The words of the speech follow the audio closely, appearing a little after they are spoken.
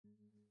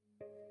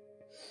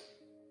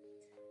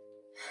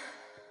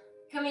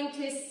coming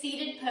to a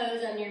seated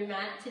pose on your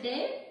mat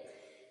today.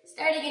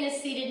 Starting in a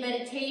seated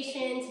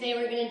meditation, today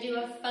we're going to do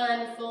a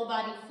fun full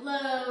body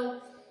flow,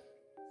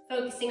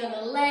 focusing on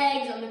the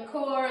legs, on the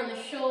core, on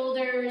the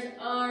shoulders,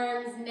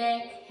 arms,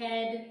 neck,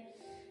 head,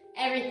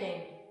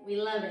 everything. We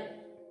love it.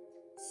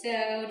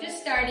 So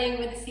just starting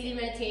with a seated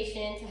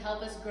meditation to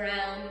help us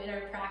ground in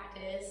our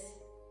practice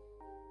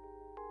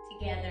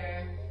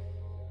together.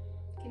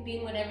 It can be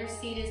in whatever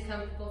seat is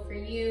comfortable for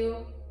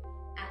you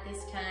at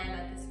this time,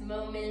 at this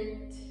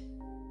moment.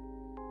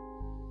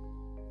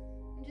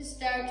 And just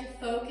start to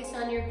focus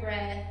on your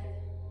breath,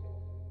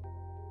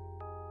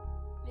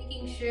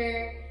 making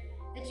sure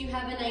that you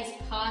have a nice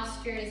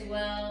posture as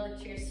well,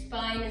 that your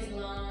spine is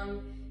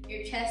long,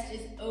 your chest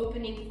is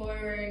opening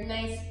forward,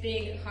 nice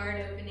big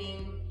heart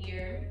opening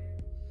here.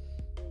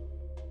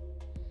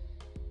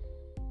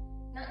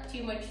 Not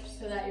too much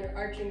so that you're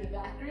arching the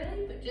back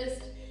really, but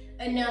just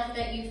enough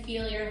that you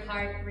feel your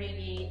heart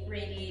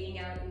radiating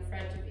out in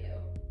front of you.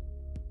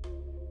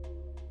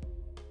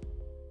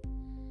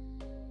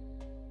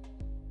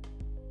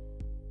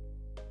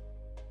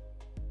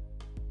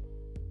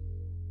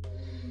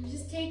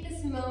 Just take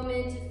this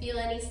moment to feel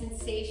any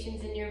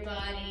sensations in your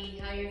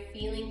body, how you're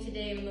feeling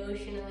today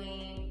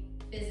emotionally,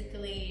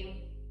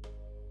 physically,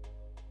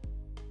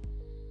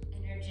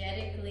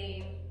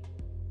 energetically.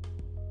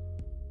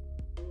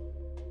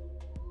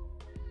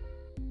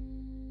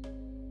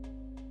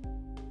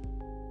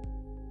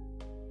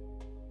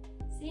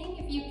 Seeing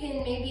if you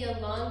can maybe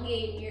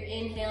elongate your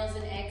inhales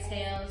and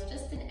exhales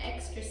just an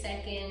extra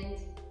second,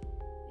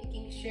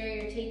 making sure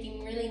you're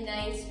taking really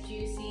nice,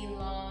 juicy,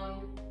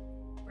 long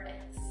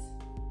breaths.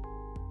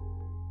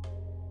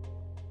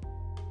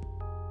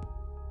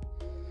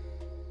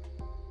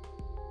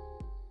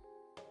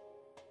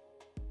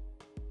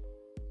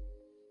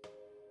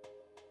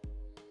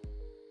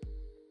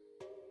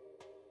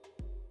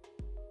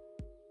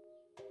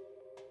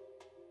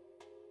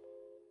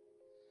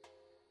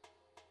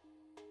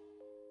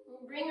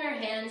 Bring our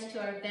hands to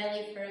our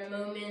belly for a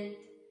moment,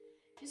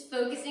 just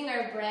focusing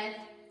our breath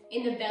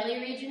in the belly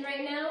region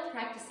right now,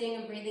 practicing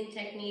a breathing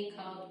technique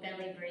called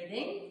belly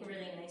breathing, a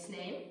really nice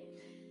name.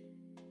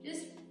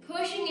 Just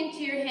pushing into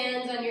your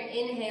hands on your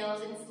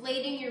inhales,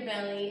 inflating your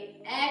belly,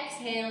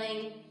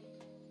 exhaling,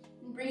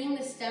 and bringing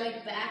the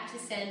stomach back to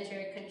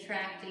center,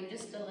 contracting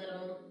just a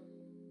little.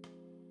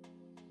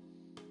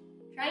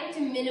 Trying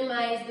to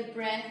minimize the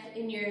breath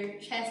in your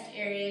chest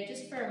area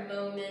just for a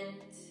moment.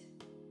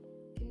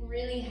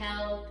 Really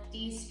help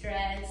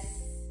de-stress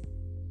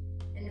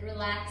and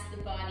relax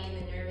the body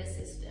and the nervous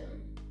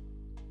system.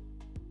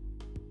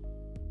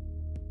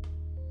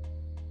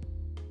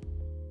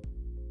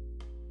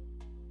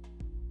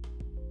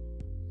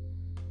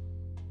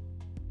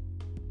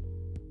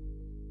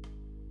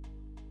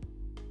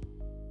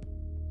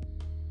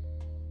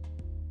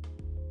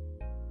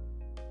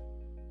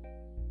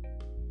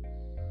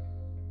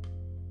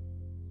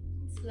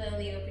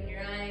 Slowly open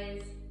your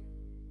eyes.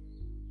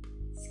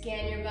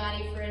 Scan your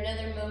body for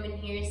another moment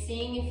here,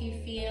 seeing if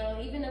you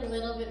feel even a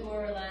little bit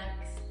more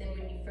relaxed than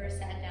when you first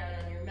sat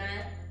down on your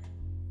mat.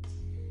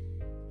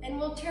 And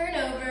we'll turn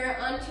over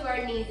onto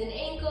our knees and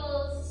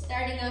ankles,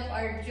 starting up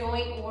our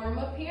joint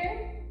warm-up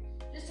here,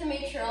 just to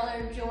make sure all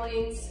our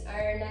joints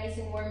are nice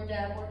and warmed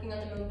up, working on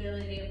the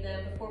mobility of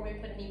them before we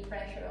put any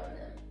pressure on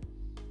them.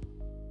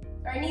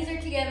 Our knees are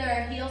together,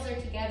 our heels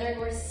are together, and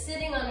we're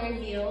sitting on our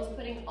heels,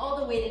 putting all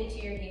the weight into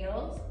your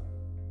heels.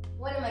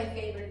 One of my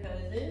favorite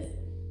poses.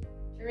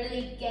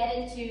 Really get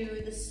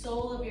into the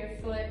sole of your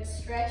foot,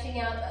 stretching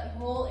out that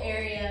whole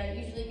area. It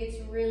usually gets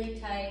really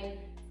tight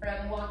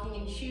from walking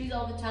in shoes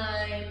all the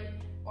time,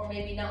 or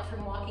maybe not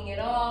from walking at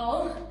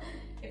all,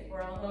 if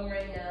we're all home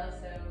right now,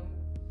 so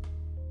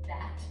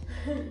that.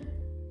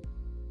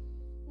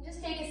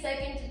 Just take a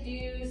second to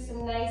do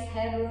some nice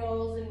head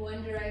rolls in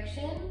one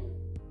direction.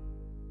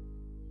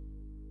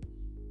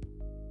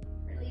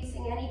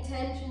 Releasing any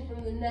tension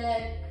from the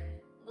neck,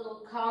 a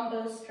little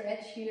combo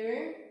stretch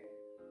here.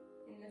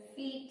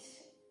 Feet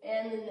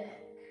and the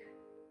neck.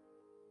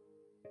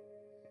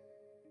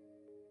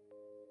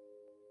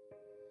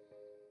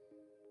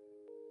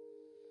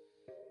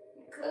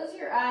 Close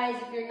your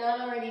eyes if you're not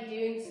already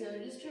doing so,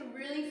 just to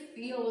really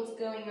feel what's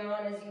going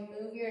on as you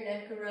move your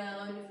neck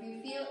around. If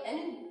you feel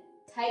any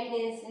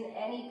tightness in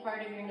any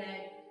part of your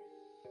neck,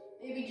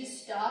 maybe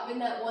just stop in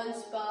that one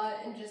spot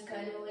and just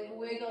kind of like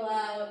wiggle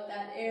out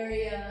that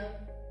area.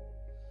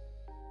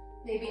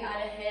 Maybe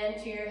add a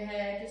hand to your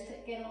head just to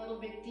get a little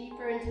bit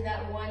deeper into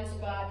that one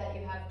spot that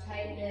you have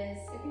tightness.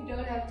 If you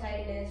don't have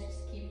tightness,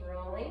 just keep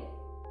rolling.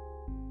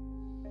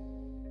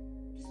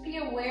 Just be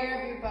aware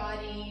of your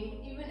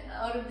body, even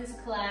out of this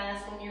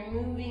class, when you're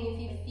moving. If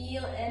you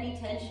feel any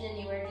tension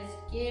anywhere, just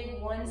give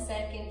 1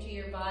 second to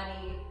your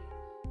body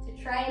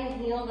to try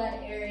and heal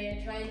that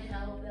area, try and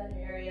help that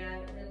area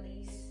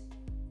release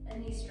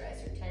any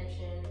stress or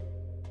tension.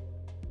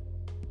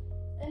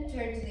 And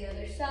turn to the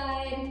other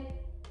side.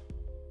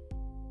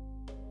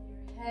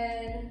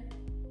 Head.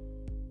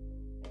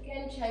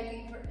 Again,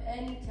 checking for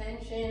any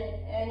tension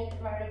in any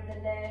part of the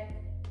neck.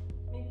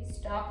 Maybe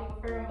stopping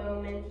for a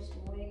moment, just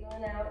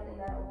wiggling out in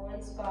that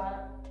one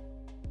spot.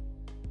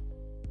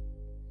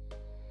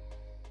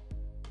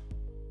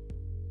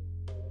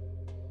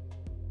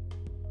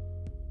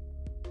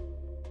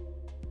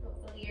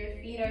 Hopefully your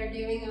feet are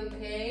doing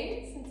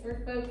okay, since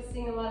we're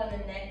focusing a lot on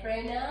the neck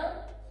right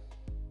now.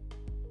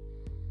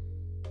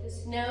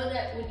 Just know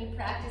that when you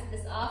practice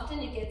this often,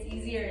 it gets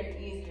easier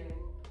and easier.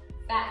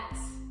 Facts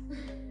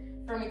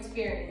from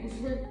experience.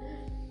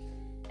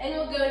 And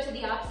we'll go to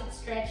the opposite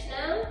stretch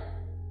now.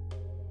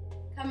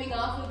 Coming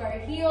off of our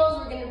heels,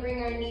 we're going to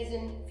bring our knees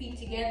and feet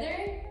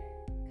together.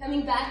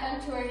 Coming back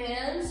onto our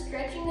hands,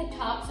 stretching the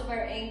tops of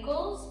our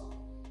ankles,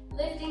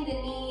 lifting the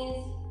knees.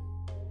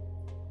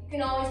 You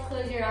can always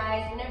close your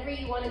eyes whenever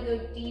you want to go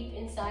deep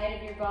inside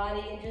of your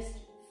body and just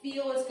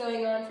feel what's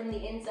going on from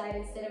the inside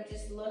instead of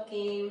just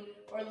looking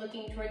or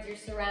looking towards your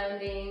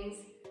surroundings.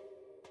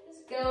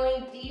 Just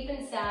going deep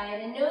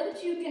inside, and know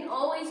that you can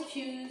always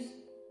choose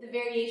the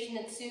variation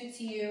that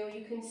suits you.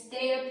 You can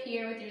stay up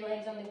here with your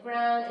legs on the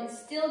ground and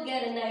still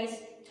get a nice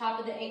top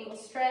of the ankle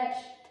stretch,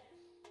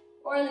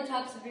 or on the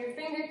tops of your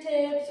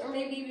fingertips, or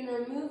maybe even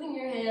removing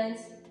your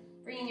hands,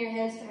 bringing your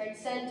hands to heart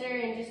center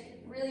and just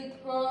really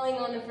pulling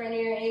on the front of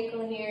your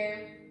ankle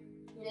here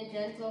in a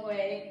gentle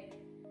way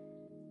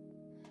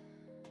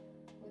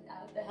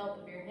without the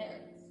help of your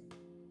hands.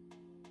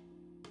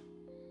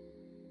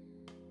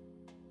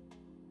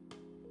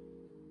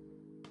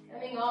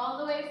 Coming all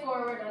the way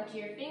forward onto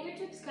your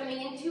fingertips,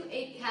 coming into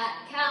a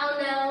cat-cow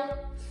now.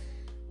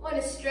 Want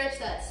to stretch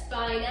that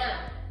spine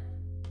out.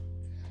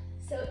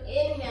 So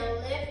inhale,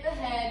 lift the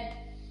head,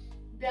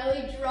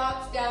 belly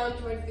drops down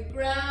towards the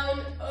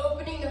ground,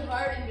 opening the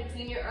heart in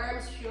between your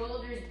arms,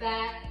 shoulders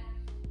back,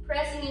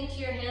 pressing into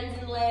your hands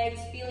and legs,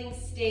 feeling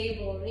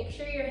stable. Make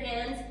sure your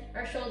hands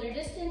are shoulder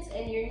distance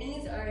and your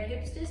knees are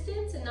hips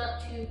distance and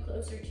not too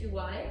close or too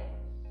wide.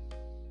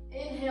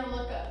 Inhale,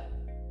 look up.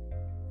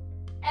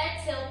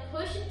 Exhale,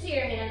 push into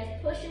your hands,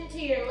 push into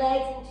your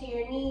legs, into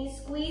your knees,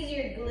 squeeze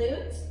your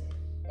glutes,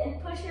 and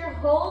push your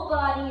whole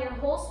body, your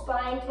whole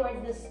spine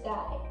towards the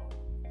sky.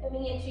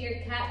 Coming into your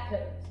cat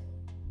pose.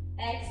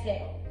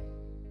 Exhale.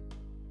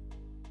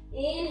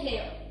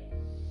 Inhale.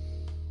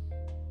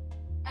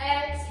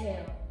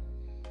 Exhale.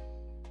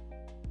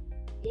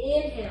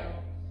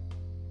 Inhale.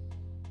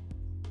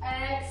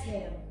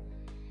 Exhale.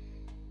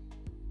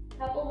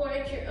 Couple more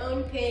at your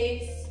own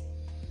pace.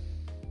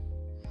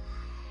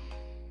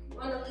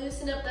 Want to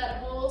loosen up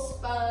that whole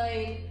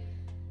spine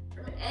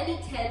from any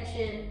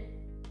tension.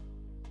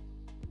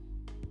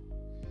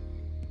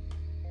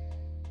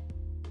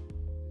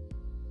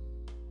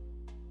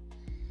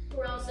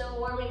 We're also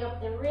warming up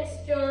the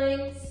wrist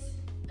joints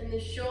and the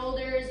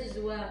shoulders as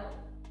well.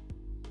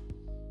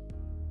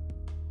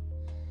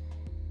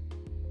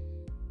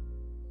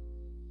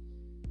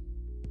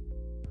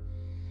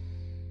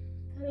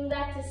 Coming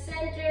back to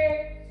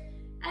center,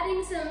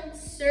 adding some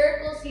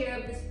circles here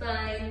of the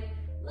spine.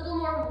 A little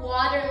more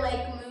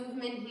water-like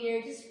movement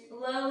here, just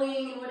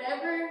flowing in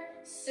whatever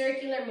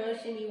circular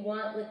motion you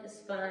want with the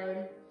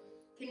spine.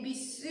 It can be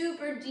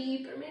super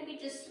deep or maybe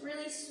just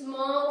really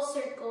small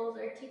circles,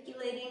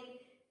 articulating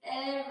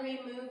every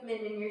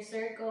movement in your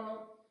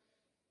circle.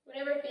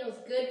 Whatever feels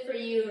good for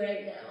you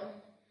right now.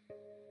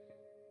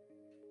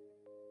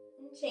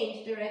 And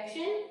change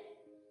direction.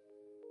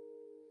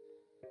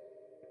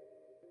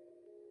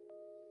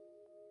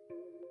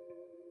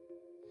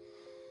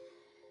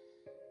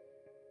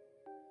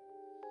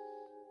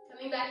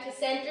 Coming back to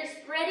center,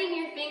 spreading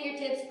your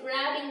fingertips,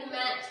 grabbing the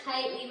mat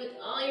tightly with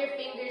all your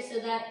fingers so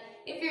that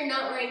if you're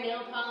not wearing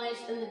nail polish,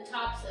 then the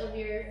tops of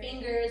your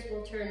fingers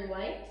will turn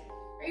white.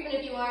 Or even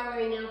if you are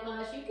wearing nail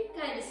polish, you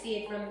can kind of see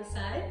it from the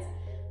sides.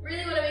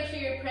 Really want to make sure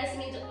you're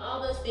pressing into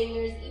all those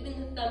fingers, even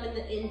the thumb and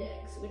the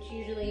index, which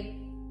usually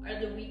are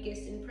the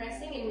weakest in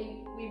pressing,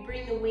 and we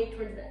bring the weight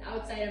towards the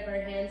outside of our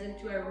hands and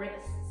to our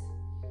wrists.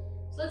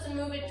 So let's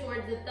move it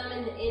towards the thumb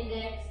and the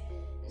index.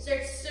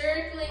 Start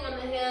circling on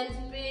the hands,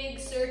 big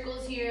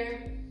circles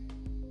here.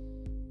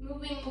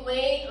 Moving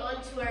weight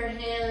onto our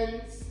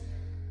hands.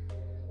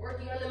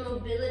 Working on the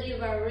mobility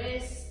of our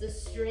wrists, the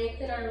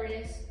strength in our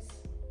wrists.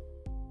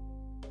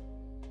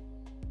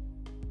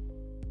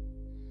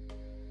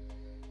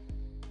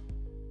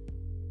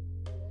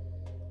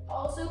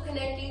 Also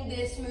connecting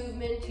this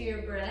movement to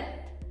your breath.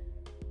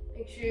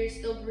 Make sure you're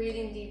still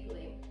breathing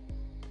deeply.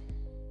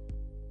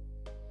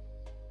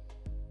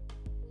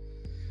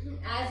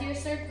 As you're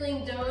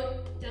circling,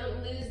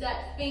 don't lose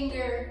that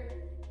finger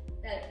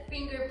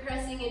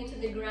pressing into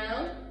the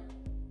ground.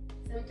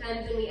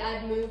 Sometimes when we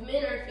add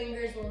movement, our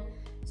fingers will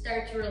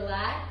start to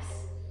relax.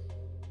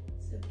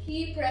 So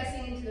keep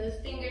pressing into those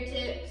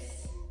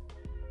fingertips.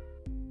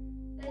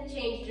 Then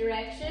change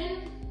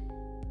direction.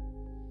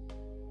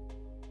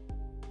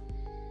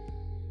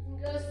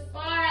 And go as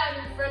far out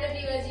in front of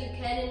you as you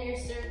can in your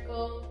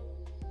circle.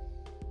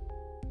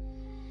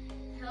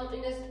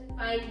 Helping us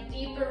find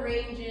deeper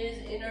ranges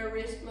in our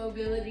wrist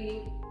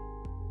mobility.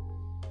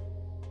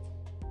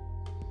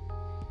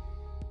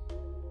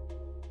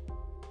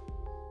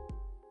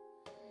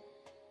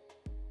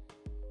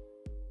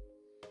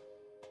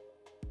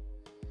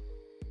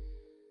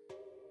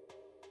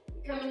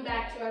 Coming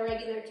back to our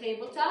regular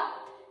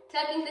tabletop,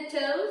 tucking the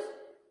toes,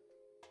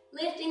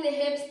 lifting the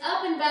hips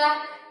up and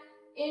back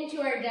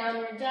into our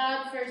downward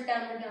dog, first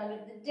downward dog of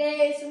the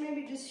day. So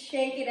maybe just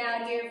shake it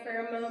out here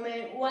for a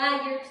moment,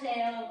 wag your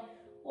tail,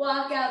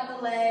 walk out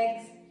the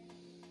legs.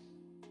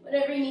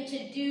 Whatever you need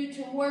to do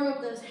to warm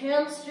up those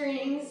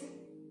hamstrings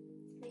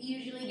that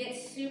usually get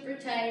super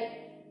tight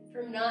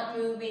from not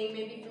moving,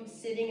 maybe from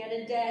sitting at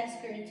a desk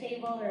or a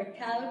table or a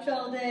couch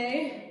all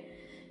day.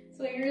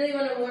 So we really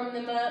want to warm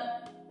them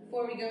up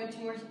before we go into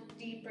more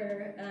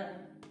deeper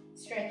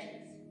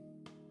stretches.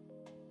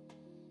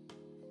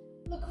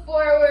 Look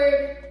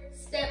forward,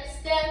 step,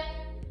 step.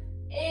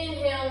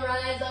 Inhale,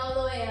 rise all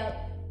the way up.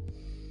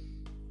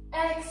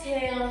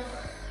 Exhale,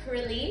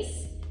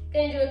 release.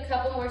 Gonna do a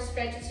couple more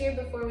stretches here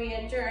before we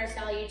enter our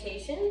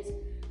salutations.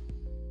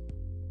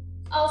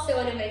 Also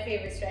one of my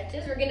favorite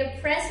stretches. We're gonna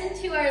press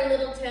into our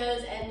little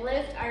toes and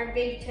lift our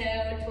big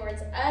toe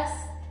towards us.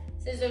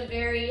 This is a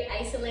very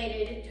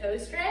isolated toe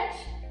stretch.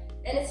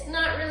 And it's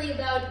not really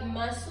about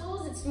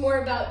muscles, it's more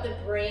about the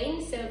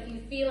brain. So if you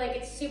feel like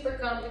it's super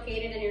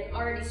complicated and you're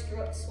already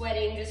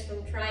sweating just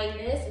from trying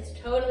this, it's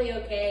totally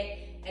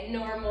okay and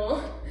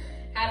normal.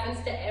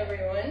 Happens to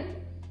everyone.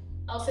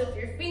 Also, if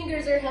your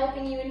fingers are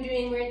helping you in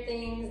doing weird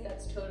things,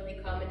 that's totally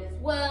common as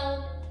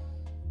well.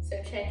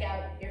 So check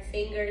out your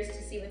fingers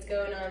to see what's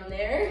going on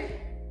there.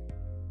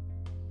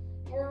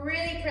 We're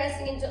really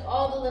pressing into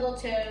all the little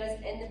toes,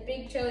 and the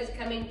big toe is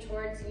coming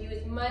towards you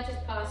as much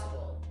as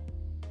possible.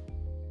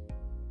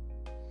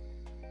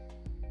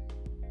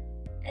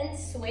 And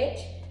switch,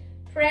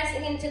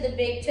 pressing into the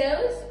big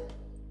toes,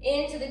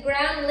 into the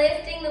ground,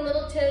 lifting the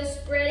little toes,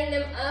 spreading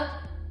them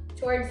up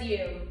towards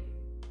you.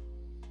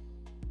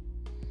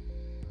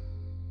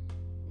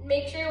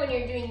 Make sure when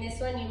you're doing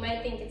this one, you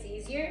might think it's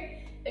easier,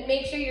 but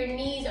make sure your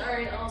knees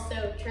aren't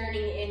also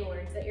turning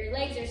inwards, that your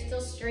legs are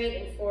still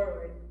straight and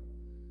forward.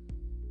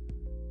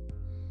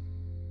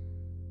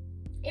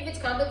 If it's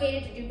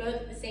complicated to do both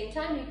at the same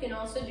time, you can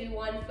also do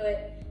one foot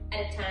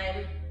at a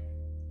time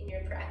in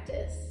your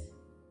practice.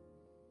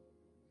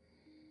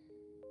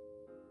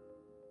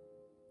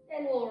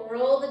 And we'll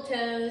roll the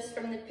toes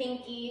from the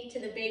pinky to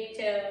the big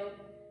toe,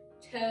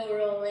 toe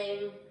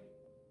rolling.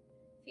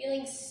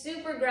 Feeling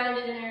super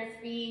grounded in our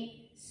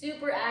feet,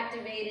 super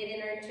activated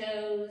in our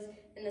toes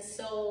and the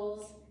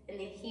soles and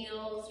the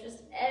heels,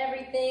 just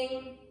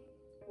everything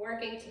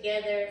working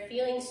together,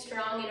 feeling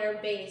strong in our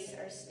base,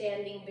 our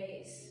standing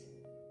base.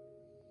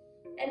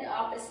 And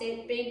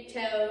opposite, big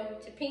toe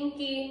to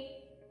pinky.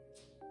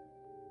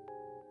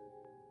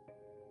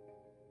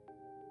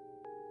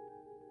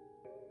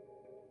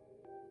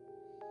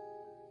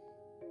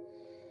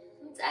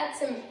 Let's add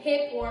some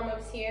hip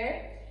warm-ups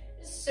here.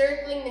 Just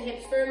circling the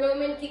hips for a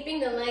moment, keeping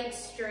the legs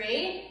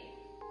straight.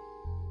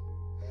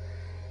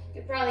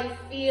 You can probably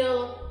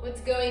feel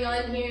what's going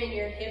on here in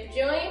your hip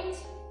joint.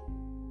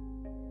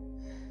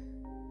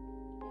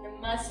 And the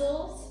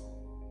muscles.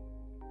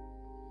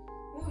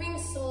 Moving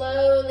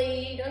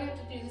slowly, you don't have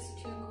to do this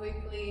too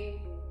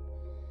quickly.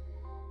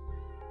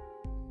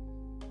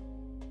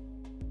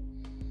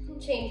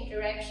 And change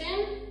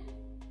direction.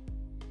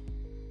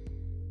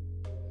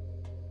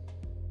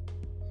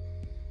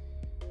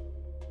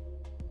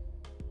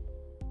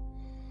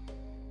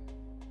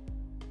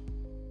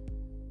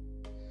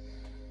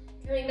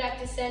 Coming back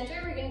to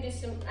center, we're going to do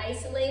some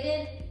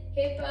isolated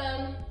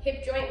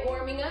hip joint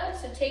warming up.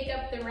 So take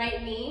up the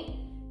right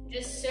knee,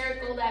 just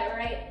circle that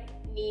right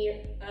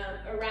knee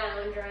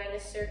around, drawing a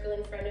circle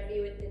in front of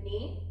you with the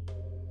knee.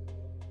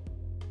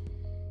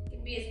 It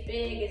can be as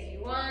big as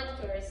you want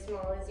or as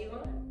small as you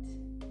want.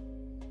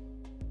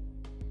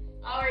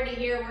 Already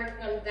here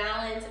working on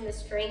balance and the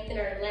strength in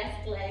our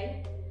left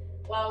leg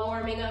while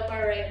warming up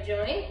our right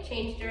joint.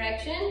 Change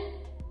direction.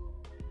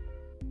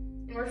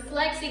 And we're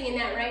flexing in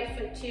that right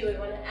foot too. We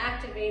want to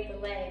activate the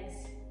legs.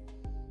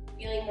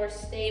 Feeling more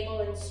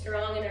stable and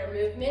strong in our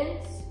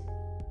movements.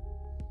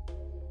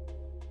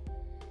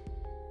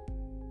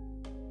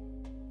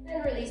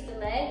 And release the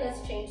leg.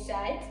 Let's change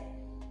sides.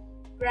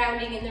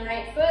 Grounding in the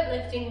right foot,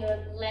 lifting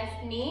the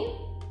left knee.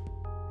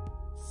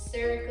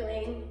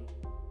 Circling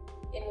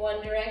in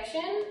one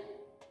direction.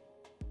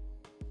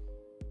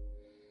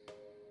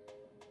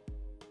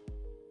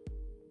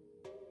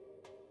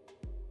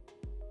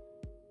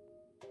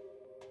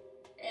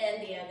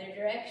 And the other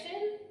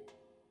direction.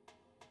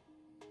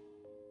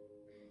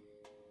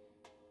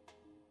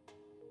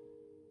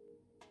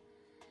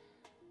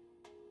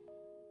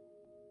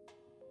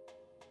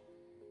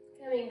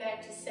 Coming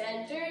back to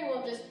center, and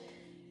we'll just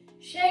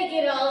shake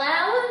it all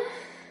out.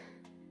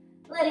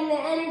 Letting the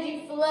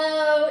energy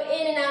flow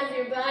in and out of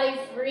your body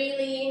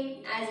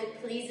freely as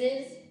it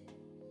pleases.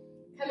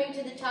 Coming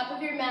to the top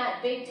of your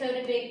mat, big toe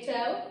to big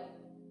toe.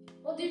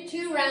 We'll do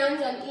 2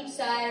 rounds on each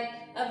side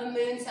of a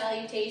moon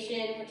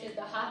salutation, which is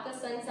the Hatha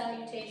sun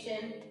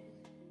salutation.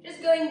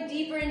 Just going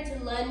deeper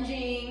into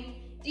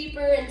lunging, deeper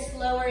and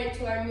slower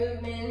into our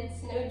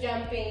movements, no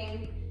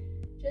jumping,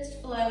 just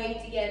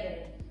flowing together.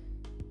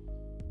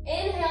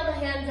 Inhale the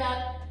hands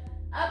up,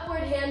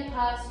 Upward hand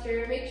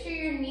posture. Make sure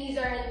your knees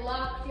aren't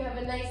locked. You have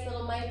a nice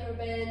little micro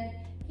bend,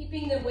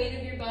 keeping the weight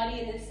of your body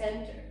in the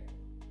center.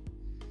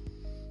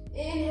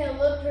 Inhale,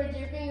 look towards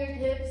your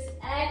fingertips.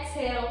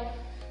 Exhale,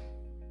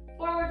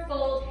 forward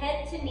fold,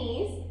 head to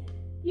knees.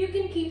 You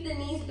can keep the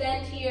knees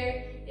bent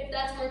here if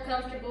that's more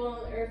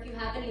comfortable, or if you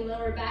have any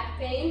lower back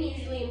pain.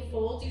 Usually in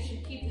folds, you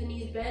should keep the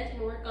knees bent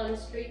and work on a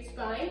straight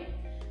spine.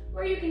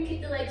 Or you can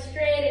keep the legs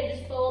straight and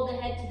just fold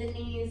the head to the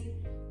knees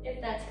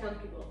if that's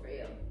comfortable for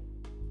you.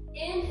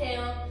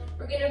 Inhale,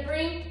 we're gonna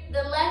bring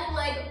the left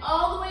leg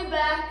all the way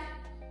back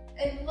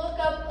and look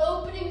up,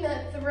 opening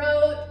that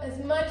throat as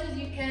much as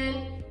you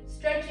can,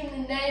 stretching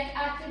the neck,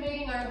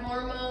 activating our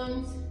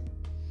hormones.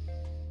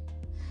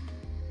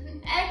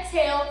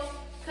 Exhale,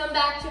 come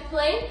back to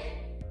plank.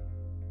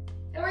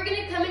 And we're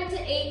gonna come into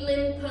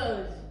 8-limb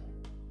pose.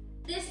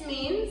 This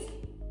means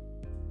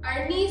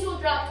our knees will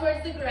drop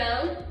towards the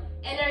ground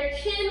and our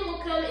chin will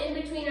come in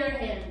between our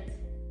hands,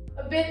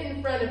 a bit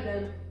in front of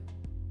them.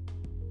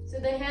 So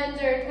the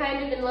hands are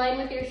kind of in line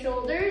with your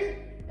shoulders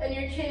and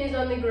your chin is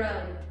on the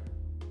ground.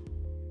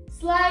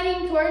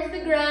 Sliding towards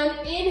the ground,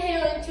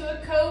 inhale into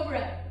a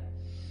cobra.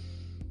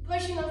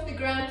 Pushing off the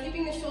ground,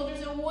 keeping the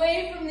shoulders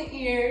away from the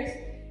ears.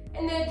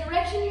 And the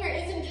direction here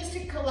isn't just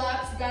to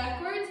collapse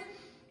backwards,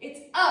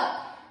 it's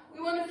up.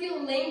 We want to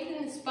feel length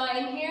in the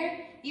spine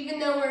here, even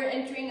though we're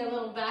entering a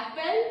little back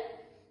bend.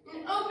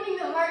 And opening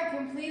the heart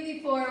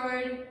completely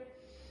forward.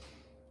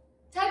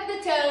 Tuck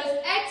the toes,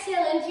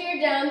 exhale into your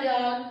down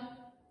dog.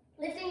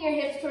 Lifting your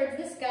hips towards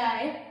the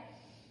sky.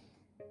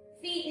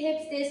 Feet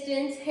hips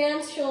distance,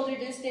 hands shoulder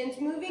distance,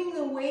 moving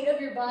the weight of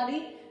your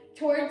body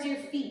towards your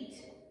feet.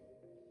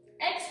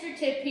 Extra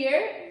tip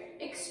here,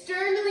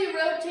 externally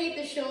rotate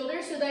the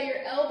shoulders so that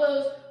your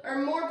elbows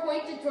are more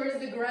pointed towards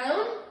the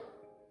ground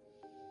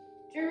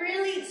to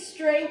really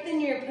strengthen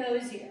your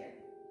pose here.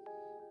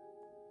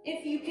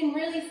 If you can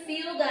really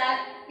feel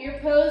that, your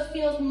pose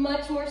feels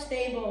much more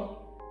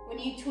stable when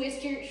you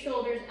twist your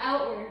shoulders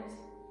outwards.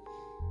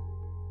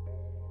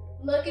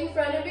 Look in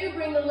front of you,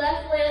 bring the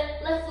left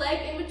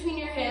leg in between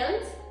your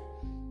hands.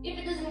 If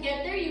it doesn't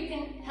get there, you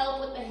can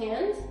help with the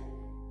hands.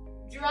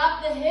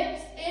 Drop the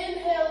hips,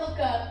 inhale, look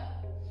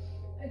up.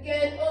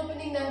 Again,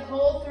 opening that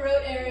whole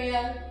throat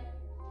area.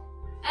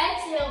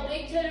 Exhale,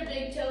 big toe to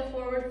big toe,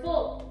 forward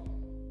fold.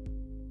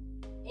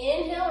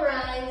 Inhale,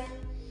 rise.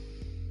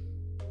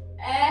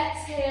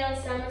 Exhale,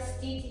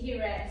 Samastiti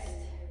rest.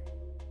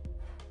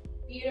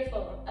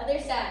 Beautiful. Other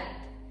side.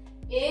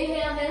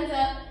 Inhale, hands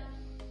up.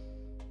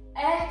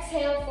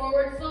 Exhale,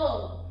 forward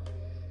fold.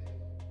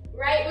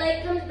 Right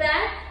leg comes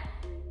back.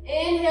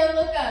 Inhale,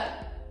 look up.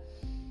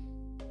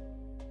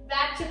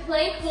 Back to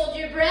plank, hold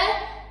your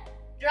breath.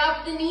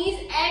 Drop the knees,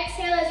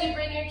 exhale as you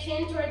bring your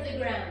chin towards the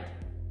ground.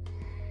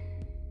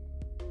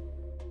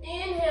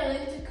 Inhale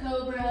into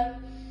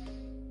cobra.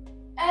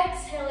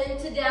 Exhale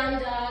into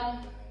down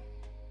dog.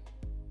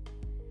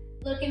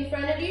 Look in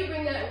front of you,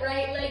 bring that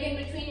right leg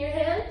in between your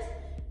hands.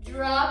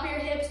 Drop your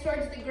hips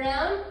towards the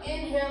ground.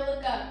 Inhale,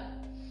 look up.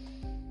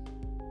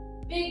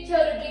 Big toe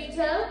to big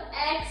toe.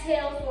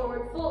 Exhale,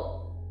 forward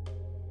fold.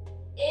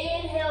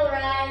 Inhale,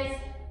 rise.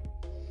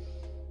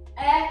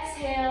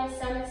 Exhale,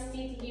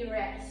 Samastiti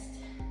rest.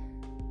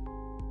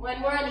 One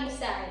more on each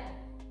side.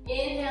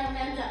 Inhale,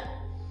 hands up.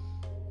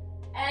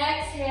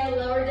 Exhale,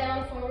 lower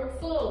down, forward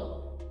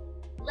fold.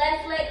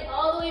 Left leg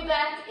all the way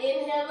back.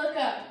 Inhale, look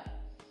up.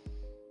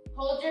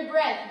 Hold your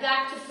breath.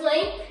 Back to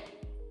plank.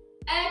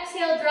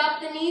 Exhale,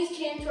 drop the knees,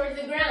 chin towards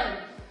the ground.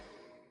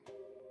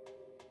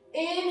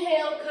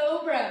 Inhale,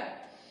 cobra.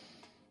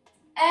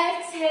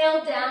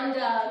 Exhale, down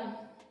dog.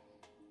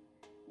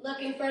 Look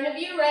in front of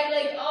you, right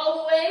leg all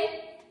the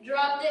way.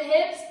 Drop the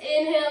hips,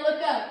 inhale,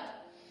 look up.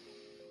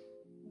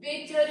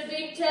 Big toe to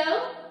big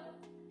toe.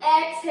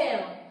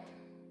 Exhale.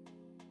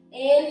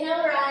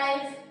 Inhale,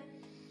 rise.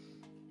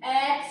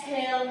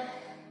 Exhale,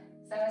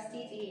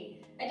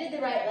 Samastiti. I did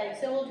the right leg,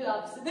 so we'll do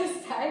opposite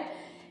this time.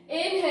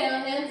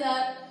 Inhale, hands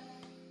up.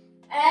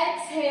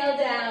 Exhale,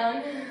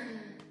 down.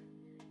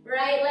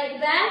 Right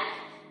leg back,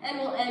 and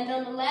we'll end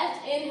on the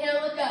left.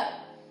 Inhale, look up.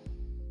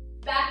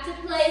 Back to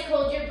plank,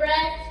 hold your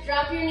breath.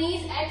 Drop your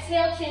knees,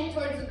 exhale, chin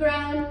towards the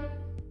ground.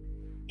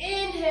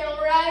 Inhale,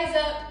 rise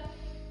up.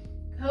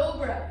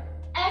 Cobra.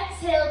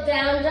 Exhale,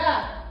 down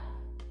dog.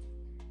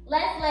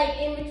 Left leg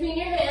in between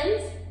your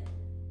hands.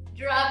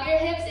 Drop your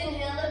hips,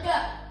 inhale, look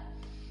up.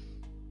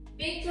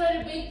 Big toe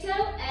to big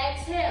toe,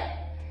 exhale.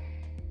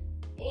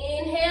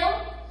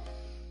 Inhale,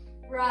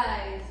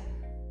 rise.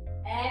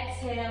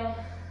 Exhale,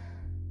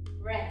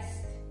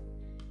 rest.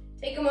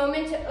 Take a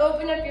moment to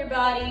open up your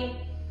body,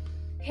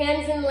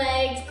 hands and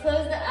legs,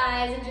 close the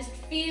eyes, and just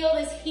feel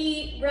this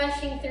heat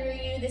rushing through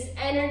you, this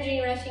energy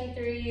rushing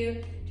through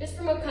you, just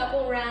from a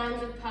couple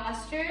rounds of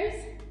postures.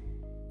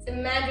 It's a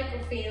magical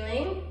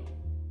feeling.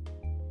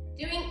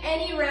 Doing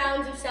any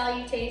rounds of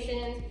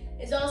salutations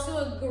is also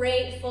a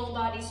great full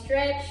body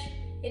stretch.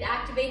 It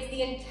activates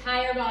the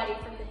entire body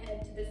from the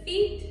head to the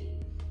feet.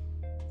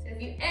 So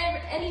if you ever,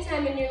 any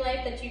time in your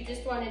life that you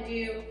just want to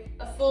do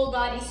a full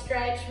body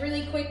stretch.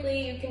 Really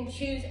quickly, you can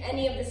choose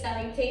any of the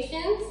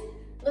salutations,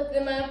 look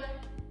them up,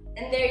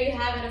 and there you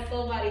have it, a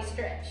full body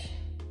stretch.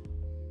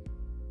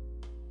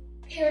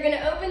 Okay, we're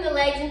gonna open the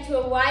legs into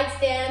a wide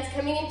stance,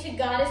 coming into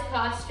goddess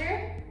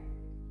posture.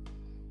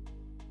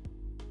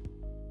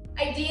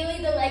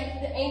 Ideally, the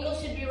ankle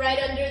should be right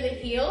under the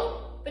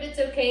heel, but it's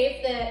okay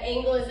if the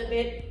angle is a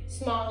bit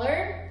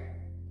smaller.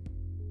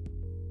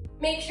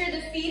 Make sure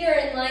the feet are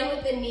in line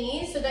with the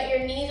knees so that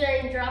your knees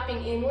aren't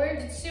dropping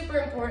inwards. It's super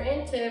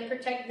important to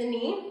protect the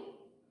knee.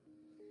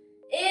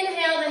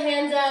 Inhale the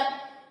hands up.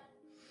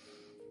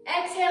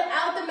 Exhale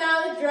out the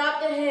mouth,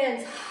 drop the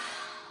hands.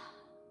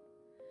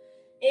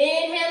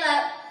 Inhale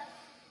up.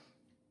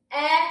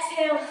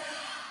 Exhale.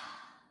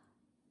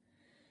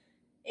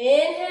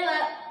 Inhale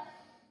up.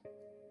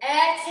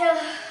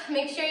 Exhale.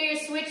 Make sure you're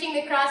switching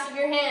the cross of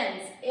your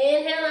hands.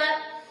 Inhale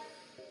up.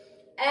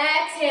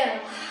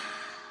 Exhale.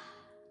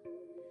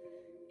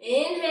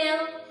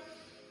 Inhale.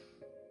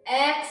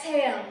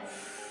 Exhale.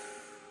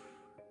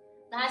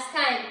 Last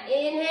time.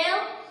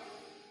 Inhale.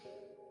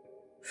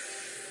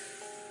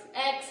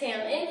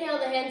 Exhale. Inhale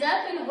the hands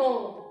up and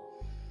hold.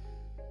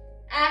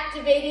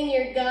 Activating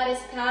your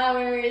goddess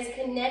powers,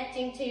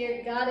 connecting to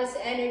your goddess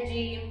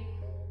energy.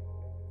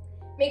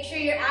 Make sure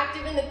you're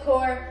active in the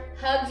core.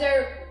 Hugs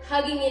are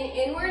hugging in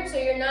inward, so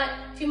you're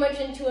not too much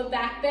into a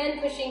back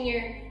bend, pushing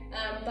your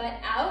butt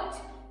out.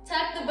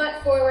 Tuck the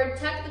butt forward,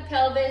 tuck the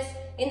pelvis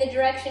in the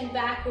direction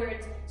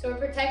backwards, so we're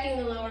protecting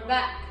the lower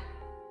back.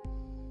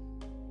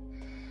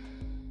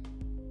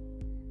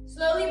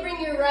 Slowly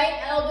bring your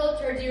right elbow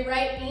towards your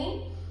right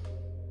knee.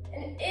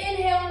 And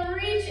inhale,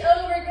 reach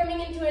over, coming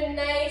into a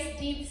nice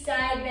deep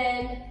side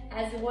bend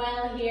as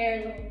well here.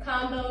 Little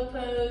combo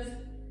pose.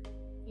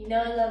 You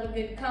know I love a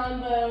good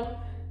combo.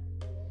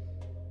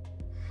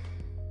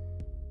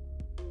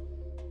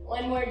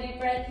 One more deep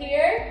breath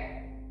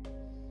here.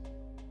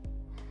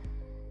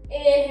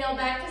 Inhale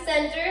back to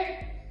center.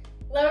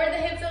 Lower the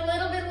hips a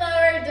little bit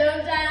lower,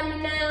 don't die on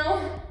me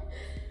now.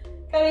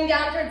 Coming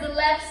down towards the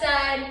left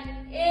side.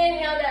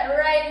 Inhale that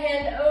right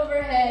hand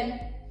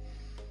overhead.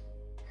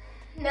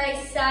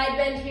 Nice side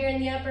bend here in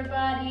the upper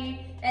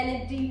body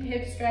and a deep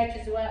hip stretch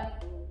as well.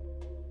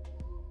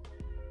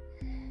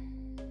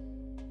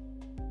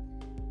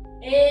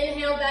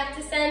 Inhale back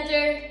to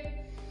center.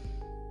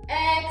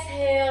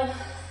 Exhale,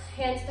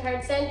 hands to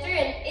heart center,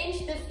 and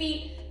inch the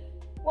feet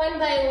one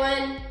by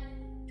one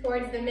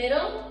towards the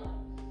middle,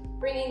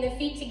 bringing the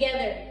feet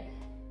together.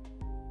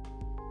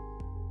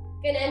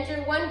 Gonna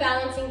enter one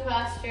balancing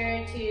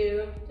posture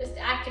to just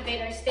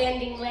activate our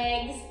standing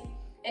legs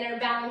and our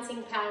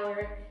balancing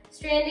power.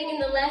 Standing in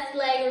the left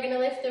leg, we're gonna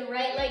lift the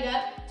right leg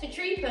up to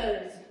tree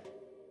pose.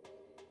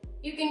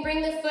 You can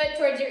bring the foot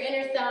towards your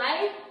inner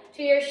thigh,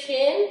 to your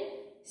shin,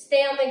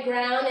 stay on the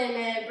ground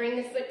and bring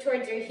the foot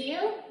towards your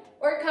heel,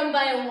 or come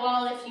by a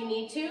wall if you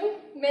need to.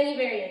 Many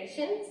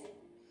variations.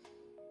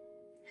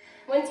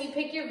 Once you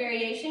pick your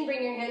variation,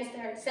 bring your hands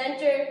to heart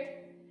center.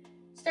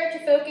 Start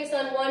to focus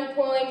on one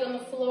point on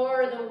the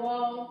floor or the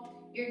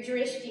wall, your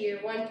drishti, your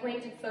one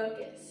pointed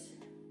focus.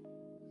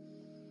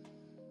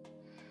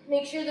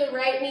 Make sure the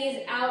right knee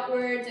is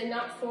outwards and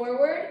not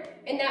forward,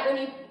 and that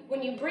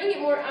when you bring it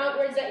more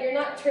outwards, that you're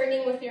not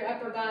turning with your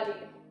upper body.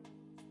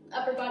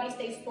 Upper body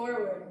stays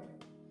forward.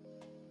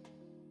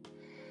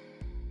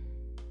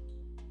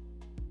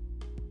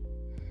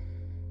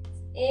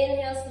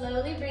 Inhale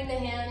slowly, bring the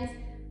hands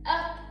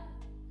up.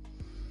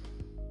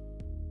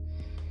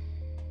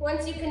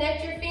 Once you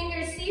connect your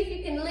fingers, see if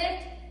you can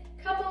lift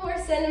a couple more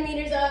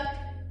centimeters up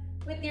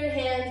with your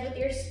hands, with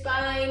your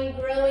spine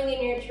growing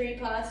in your tree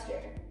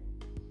posture.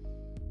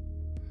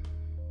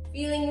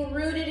 Feeling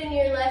rooted in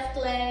your left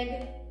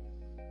leg.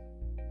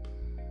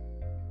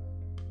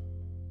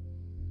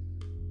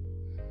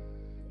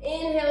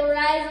 Inhale,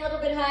 rise a little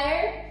bit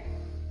higher.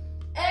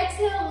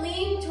 Exhale,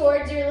 lean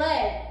towards your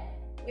leg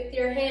with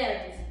your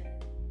hands.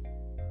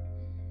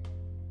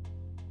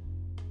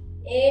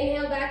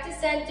 Inhale back to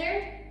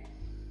center.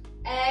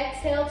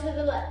 Exhale to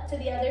the left, to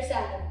the other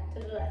side, to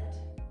the left.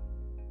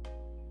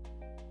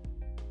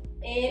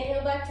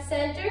 Inhale back to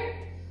center.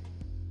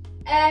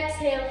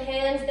 Exhale,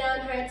 hands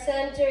down, heart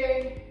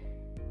center.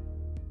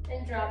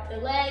 And drop the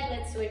leg,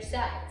 let's switch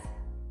sides.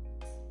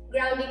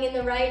 Grounding in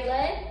the right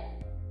leg.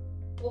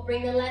 We'll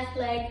bring the left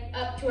leg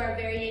up to our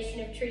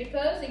variation of tree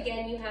pose.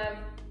 Again, you have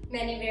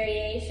many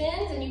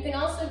variations, and you can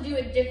also do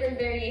a different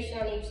variation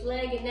on each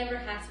leg. It never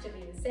has to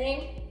be the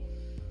same.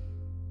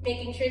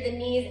 Making sure the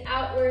knees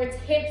outwards,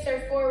 hips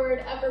are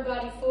forward, upper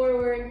body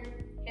forward,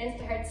 hands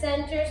to heart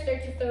center.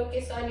 Start to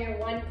focus on your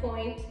one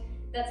point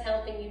that's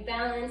helping you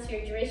balance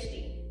your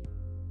drishti.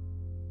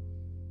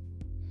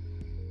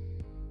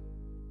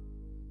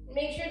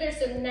 Make sure there's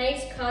some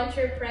nice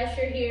contour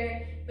pressure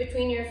here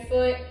between your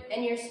foot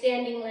and your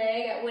standing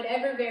leg at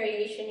whatever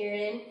variation you're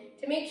in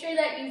to make sure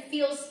that you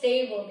feel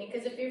stable,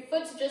 because if your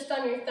foot's just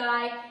on your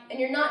thigh and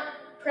you're not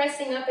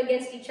pressing up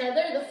against each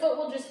other, the foot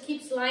will just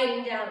keep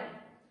sliding down.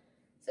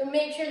 So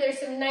make sure there's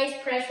some nice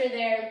pressure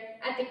there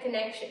at the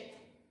connection.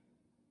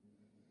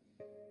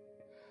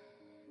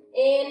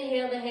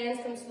 Inhale, the hands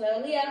come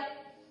slowly up.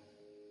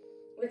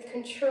 With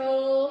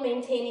control,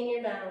 maintaining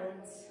your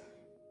balance.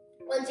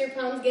 Once your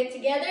palms get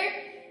together,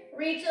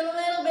 reach a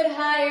little bit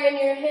higher in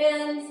your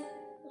hands,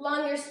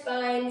 longer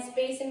spine,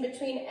 space in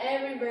between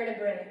every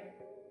vertebrae.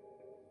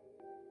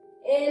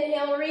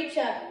 Inhale, reach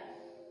up.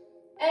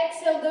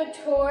 Exhale, go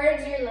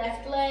towards your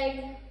left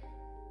leg.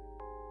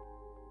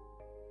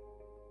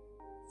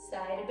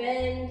 Side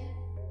bend.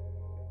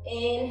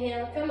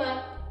 Inhale, come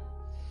up.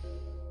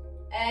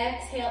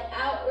 Exhale,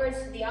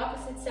 outwards to the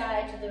opposite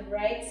side, to the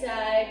right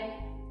side.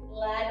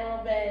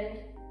 Lateral bend.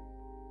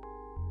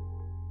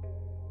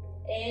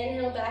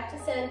 Inhale, back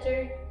to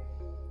center.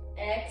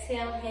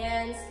 Exhale,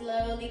 hands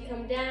slowly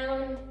come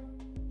down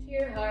to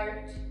your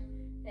heart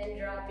and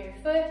drop your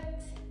foot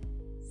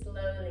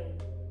slowly.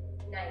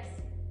 Nice.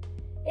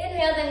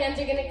 Inhale, the hands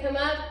are gonna come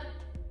up.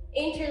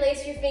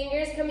 Interlace your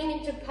fingers, coming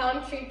into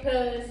palm tree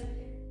pose.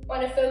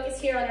 Want to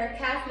focus here on our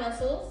calf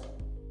muscles.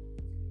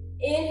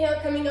 Inhale,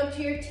 coming up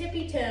to your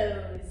tippy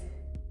toes.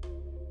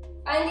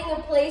 Finding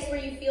a place where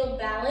you feel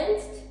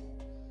balanced.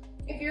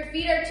 If your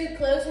feet are too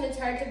close and it's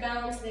hard to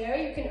balance there,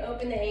 you can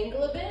open the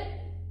ankle a bit.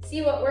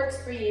 See what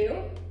works for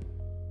you.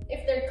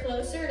 If they're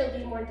closer, it'll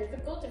be more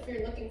difficult if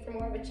you're looking for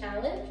more of a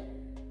challenge.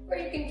 Or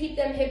you can keep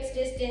them hips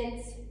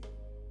distance.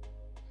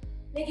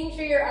 Making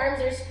sure your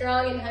arms are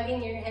strong and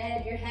hugging your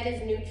head. Your head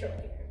is neutral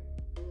here.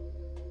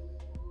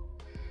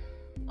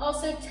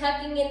 Also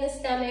tucking in the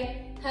stomach,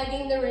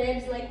 hugging the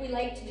ribs like we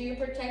like to do,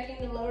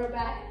 protecting the lower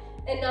back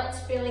and not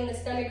spilling the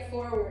stomach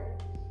forward,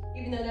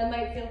 even though that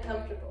might feel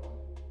comfortable.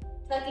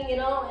 Tucking it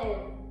all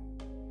in.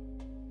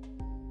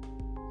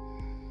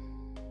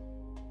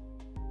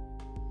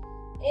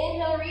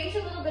 Inhale, reach a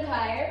little bit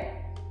higher.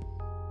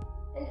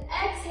 And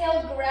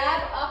exhale,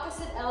 grab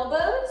opposite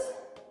elbows.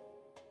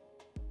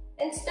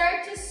 And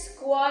start to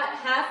squat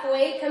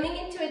halfway, coming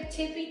into a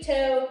tippy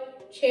toe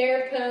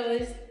chair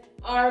pose,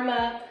 arm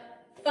up,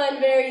 fun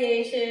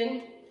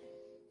variation.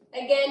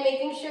 Again,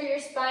 making sure your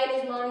spine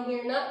is long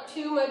here, not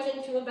too much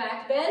into a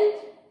back bend.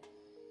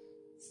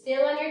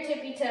 Still on your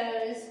tippy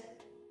toes.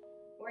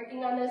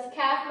 Working on those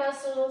calf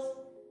muscles,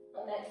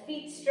 on that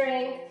feet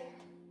strength.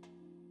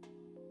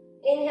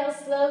 Inhale,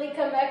 slowly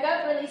come back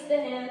up, release the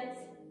hands.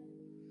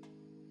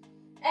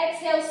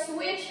 Exhale,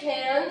 switch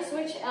hands,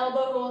 switch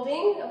elbow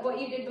holding of what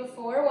you did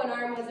before. One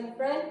arm was in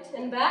front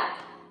and back,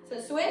 so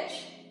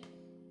switch.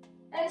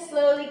 And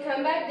slowly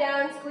come back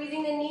down,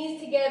 squeezing the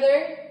knees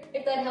together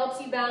if that helps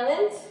you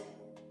balance.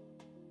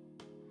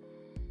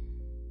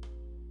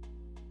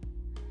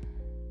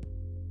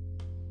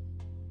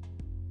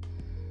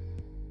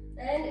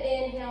 And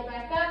inhale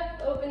back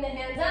up, open the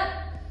hands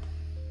up.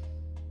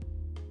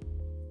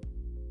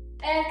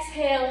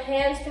 Exhale,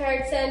 hands to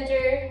heart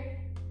center.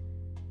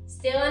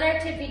 Still on our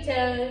tippy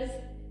toes.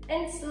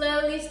 And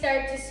slowly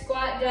start to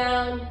squat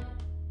down,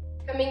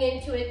 coming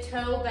into a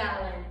toe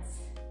balance.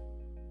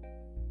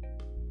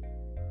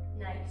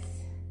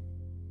 Nice.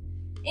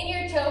 In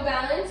your toe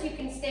balance, you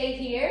can stay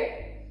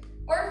here,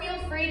 or feel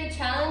free to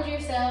challenge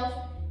yourself,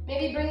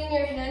 maybe bringing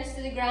your hands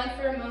to the ground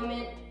for a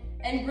moment,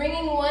 and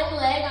bringing one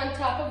leg on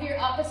top of your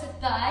opposite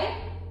thigh.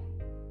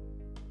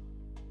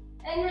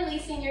 And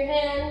releasing your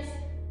hands.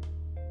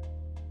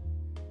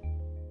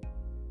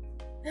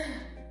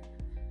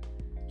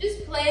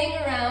 Just playing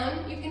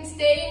around. You can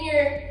stay in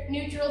your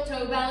neutral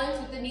toe balance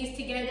with the knees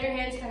together,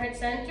 hands to heart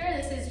center.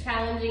 This is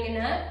challenging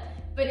enough.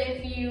 But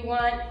if you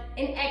want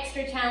an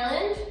extra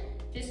challenge,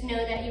 just know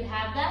that you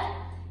have that.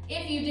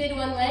 If you did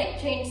one leg,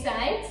 change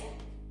sides.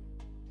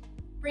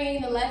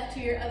 Bringing the left to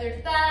your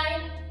other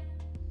thigh.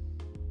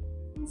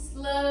 And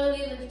slowly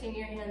lifting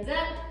your hands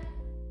up.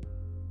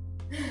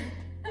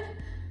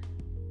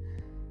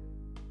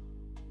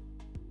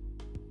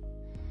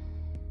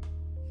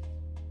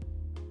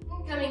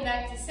 And coming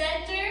back to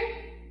center.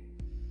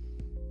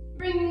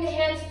 Bringing the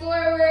hands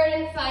forward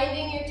and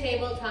finding your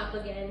tabletop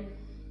again.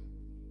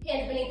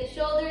 Hands beneath the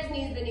shoulders,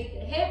 knees beneath the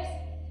hips.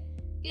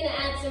 Gonna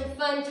add some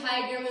fun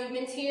tiger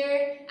movements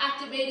here.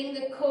 Activating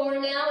the core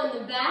now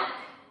in the back.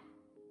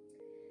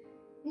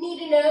 Knee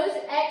to nose,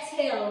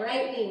 exhale,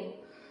 right knee.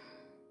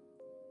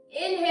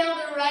 Inhale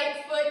the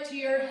right foot to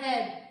your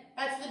head.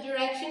 That's the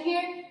direction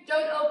here.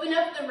 Don't open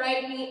up the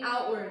right knee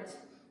outwards,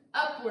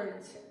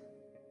 upwards.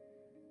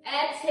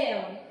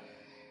 Exhale.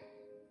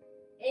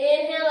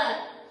 Inhale up.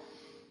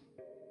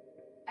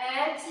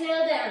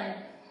 Exhale down.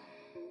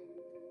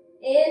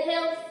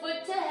 Inhale,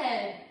 foot to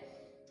head.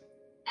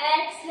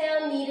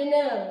 Exhale, knee to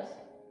nose.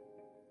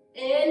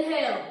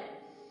 Inhale.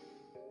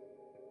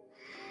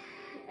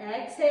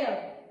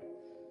 Exhale.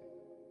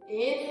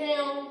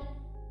 Inhale.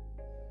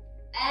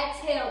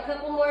 Exhale, a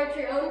couple more at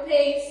your own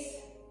pace.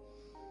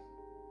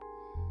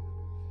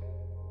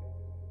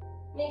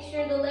 Make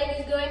sure the leg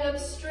is going up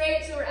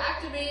straight so we're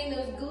activating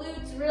those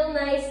glutes real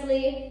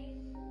nicely.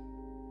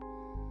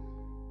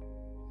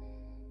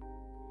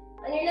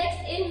 On your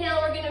next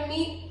inhale, we're gonna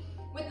meet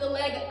with the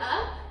leg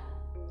up.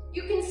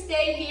 You can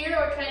stay here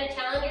or try to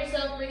challenge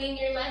yourself, bringing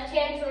your left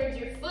hand towards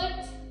your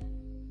foot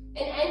and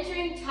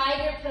entering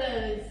tiger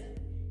pose,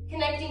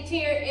 connecting to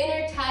your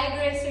inner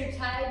tigress or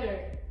tiger.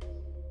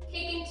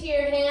 Kick into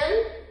your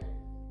hand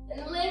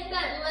and lift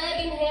that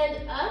leg and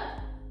hand up.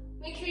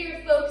 Make sure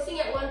you're focusing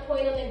at one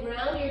point on the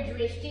ground, your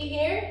drishti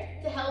here,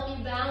 to help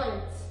you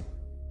balance.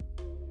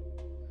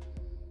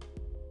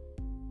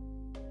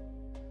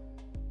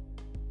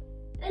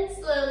 And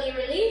slowly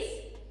release.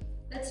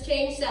 Let's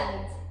change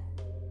sides.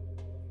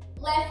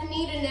 Left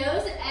knee to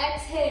nose,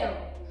 exhale.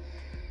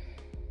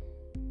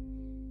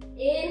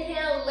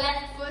 Inhale,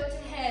 left foot to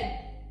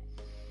head.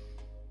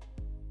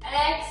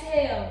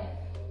 Exhale.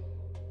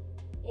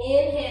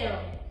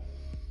 Inhale.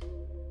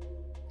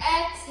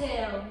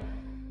 Exhale.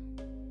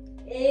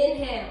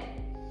 Inhale.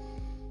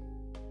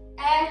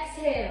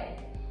 Exhale.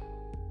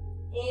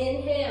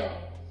 Inhale.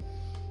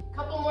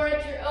 Couple more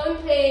at your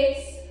own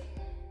pace.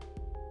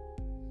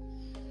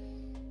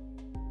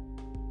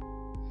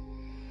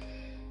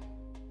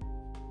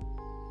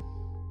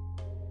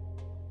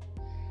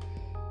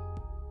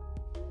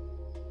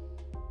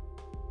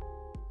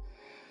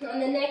 On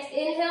the next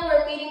inhale,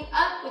 we're meeting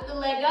up with the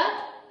leg up.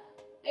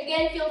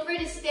 Again, feel free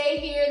to stay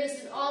here.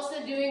 This is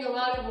also doing a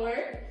lot of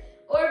work.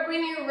 Or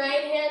bring your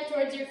right hand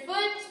towards your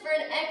foot for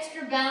an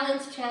extra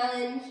balance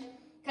challenge.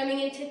 Coming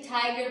into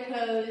tiger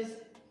pose.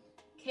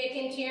 Kick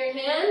into your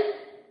hand.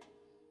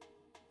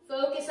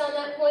 Focus on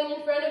that point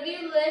in front of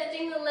you,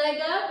 lifting the leg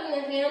up and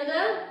the hand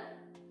up.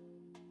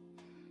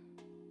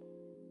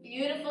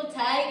 Beautiful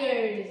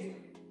tigers.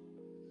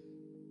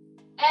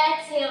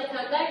 Exhale,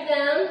 come back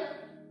down.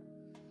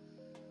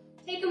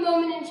 Take a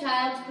moment in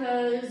child's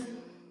pose.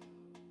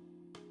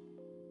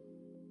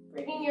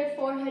 Bringing your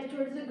forehead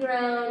towards the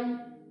ground.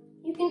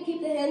 You can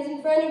keep the hands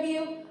in front of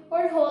you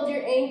or hold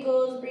your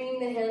ankles, bringing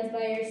the hands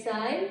by your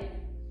side.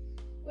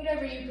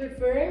 Whatever you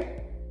prefer.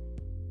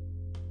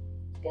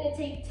 Just gonna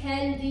take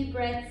 10 deep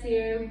breaths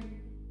here.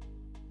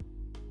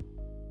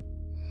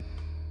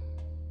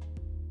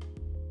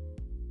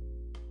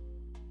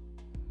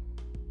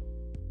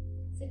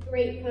 It's a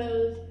great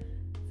pose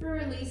for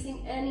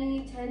releasing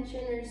any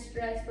tension or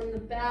stress from the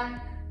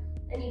back,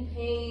 any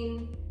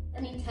pain,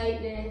 any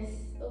tightness.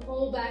 The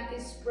whole back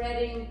is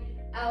spreading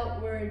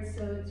outwards,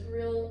 so it's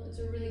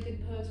a really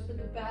good pose for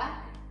the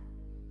back.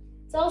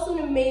 It's also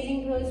an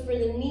amazing pose for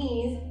the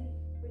knees,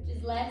 which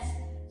is less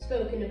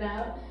spoken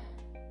about.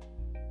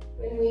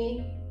 When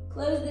we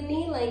close the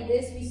knee like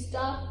this, we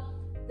stop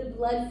the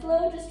blood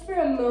flow just for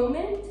a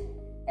moment,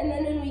 and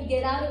then when we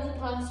get out of the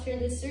posture,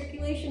 the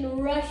circulation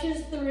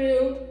rushes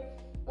through,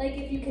 like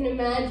if you can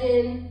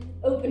imagine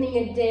opening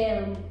a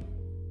dam,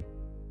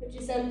 which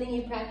is something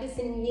you practice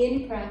in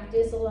yin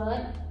practice a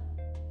lot,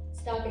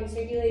 stopping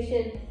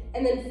circulation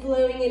and then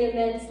flowing it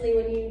immensely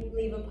when you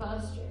leave a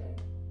posture.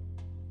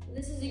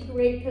 This is a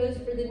great pose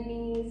for the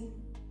knees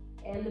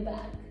and the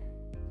back.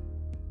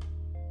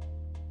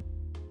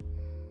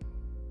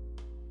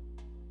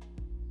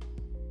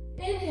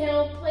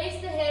 Inhale,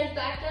 place the hands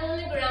back down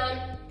on the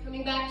ground,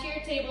 coming back to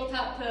your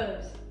tabletop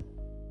pose.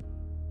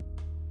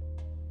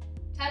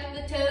 Tuck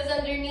the toes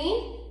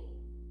underneath,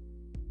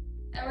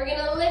 and we're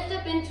gonna lift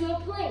up into a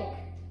plank.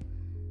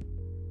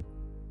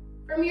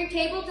 From your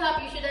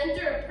tabletop, you should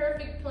enter a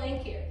perfect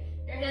plank here.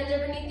 Your hands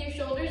are beneath your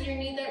shoulders, your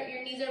knees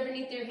are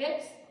beneath your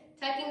hips,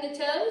 tucking the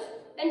toes,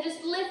 and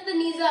just lift the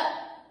knees up.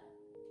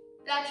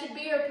 That should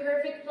be your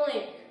perfect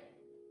plank.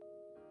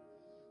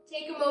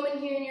 Take a moment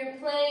here in your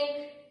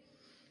plank,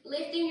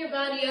 lifting your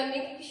body up,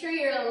 making sure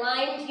you're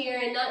aligned here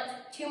and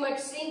not too much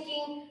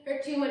sinking or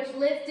too much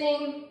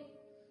lifting.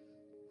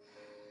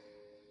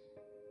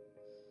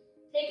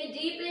 Take a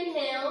deep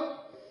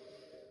inhale.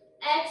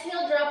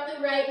 Exhale, drop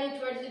the right knee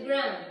towards the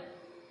ground.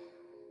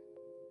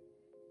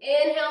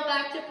 Inhale,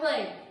 back to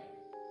plank.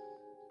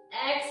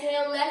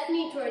 Exhale, left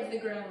knee towards the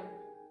ground.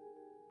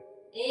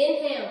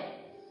 Inhale.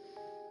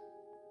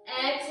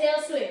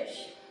 Exhale,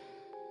 switch.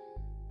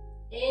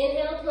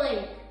 Inhale,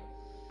 plank.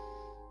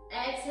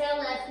 Exhale,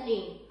 left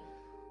knee.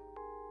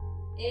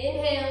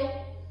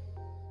 Inhale.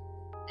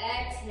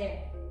 Exhale.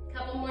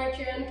 Couple more at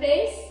your own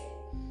pace.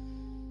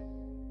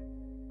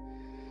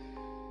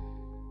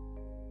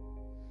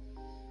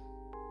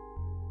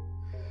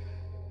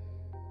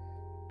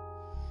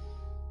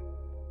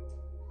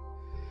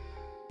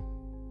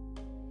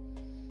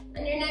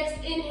 On your next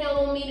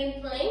inhale, we'll meet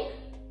in plank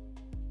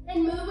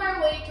and move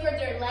our way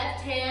towards our left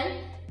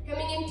hand,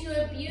 coming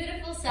into a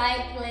beautiful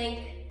side plank,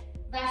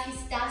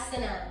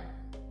 Vashisthasana.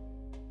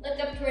 Look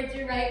up towards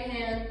your right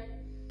hand.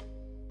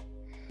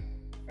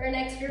 For an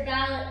extra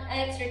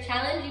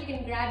challenge, you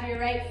can grab your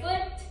right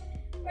foot,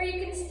 or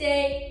you can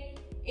stay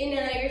in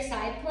your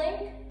side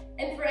plank.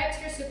 And for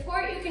extra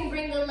support, you can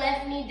bring the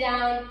left knee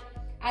down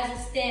as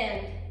a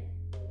stand.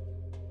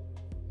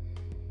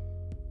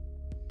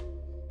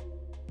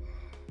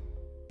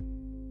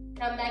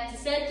 Come back to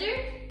center,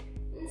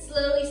 and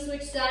slowly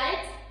switch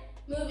sides,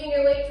 moving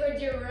your way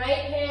towards your right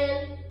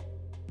hand,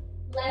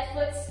 left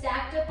foot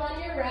stacked up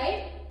on your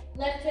right,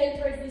 left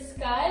hand towards the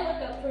sky,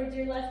 look up towards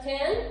your left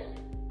hand.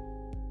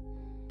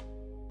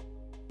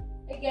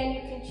 Again,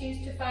 you can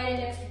choose to find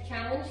an extra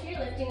challenge here,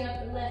 lifting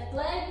up the left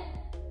leg,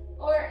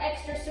 or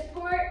extra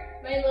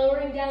support by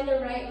lowering down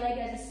the right leg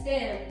as a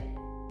stand.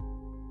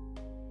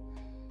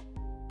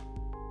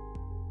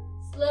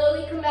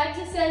 Slowly come back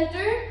to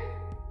center.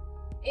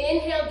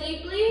 Inhale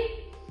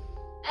deeply.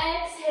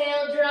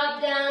 Exhale,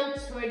 drop down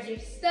towards your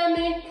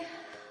stomach.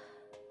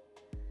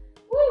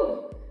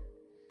 Woo!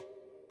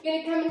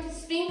 Gonna come into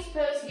Sphinx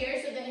pose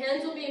here, so the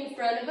hands will be in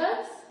front of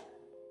us,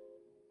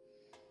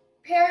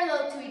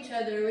 parallel to each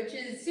other, which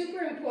is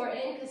super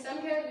important because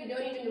sometimes we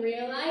don't even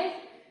realize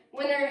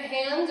when our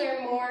hands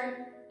are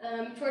more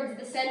towards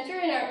the center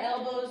and our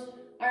elbows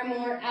are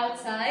more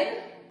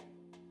outside.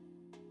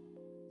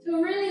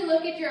 So really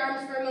look at your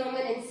arms for a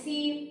moment and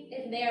see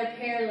if they are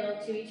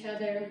parallel to each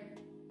other.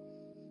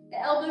 The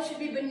elbow should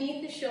be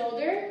beneath the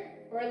shoulder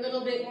or a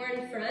little bit more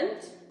in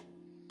front.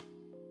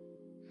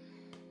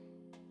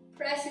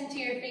 Press into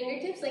your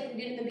fingertips like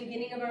we did in the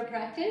beginning of our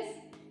practice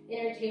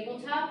in our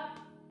tabletop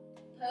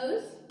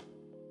pose.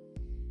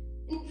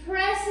 And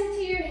press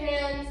into your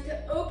hands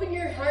to open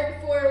your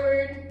heart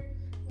forward,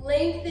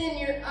 lengthen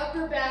your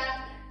upper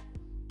back,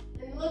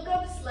 and look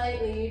up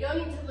slightly. You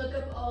don't need to look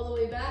up all the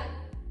way back,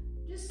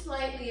 just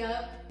slightly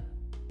up.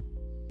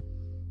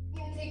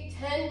 You're gonna take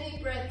 10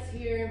 deep breaths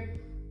here.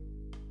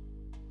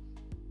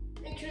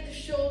 Make sure the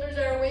shoulders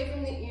are away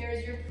from the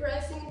ears. You're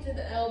pressing into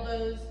the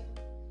elbows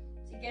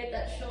to get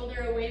that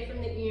shoulder away from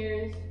the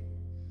ears.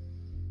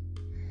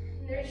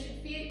 And there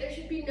should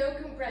be no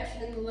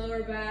compression in the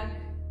lower back.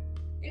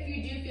 If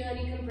you do feel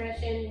any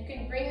compression, you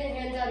can bring the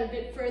hands out a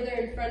bit further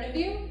in front of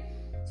you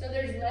so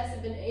there's less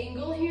of an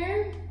angle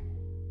here.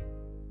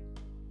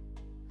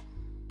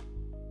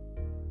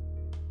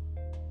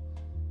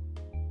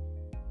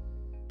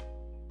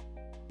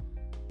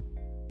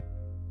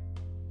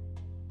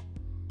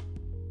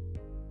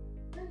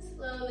 And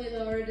slowly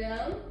lower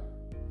down.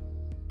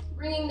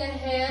 Bringing the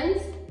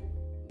hands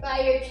by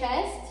your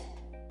chest,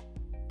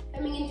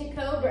 coming into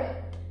Cobra.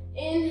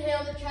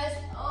 Inhale the chest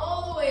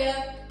all the way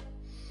up.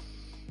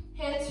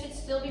 Hands should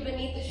still be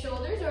beneath the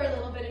shoulders or a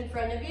little bit in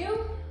front of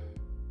you.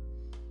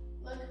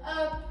 Look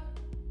up.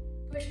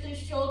 Push the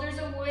shoulders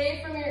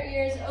away from your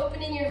ears,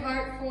 opening your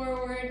heart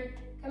forward,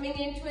 coming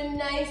into a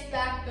nice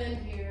back bend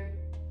here.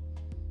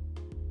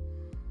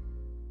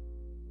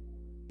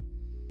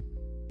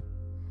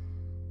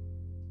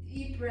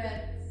 Deep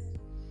breaths.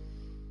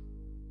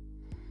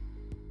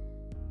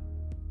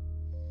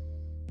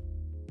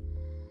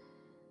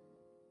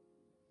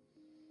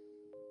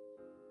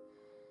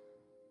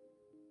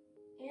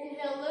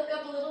 Inhale, look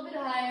up a little bit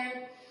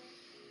higher.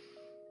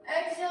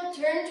 Exhale,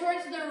 turn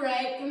towards the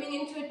right, coming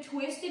into a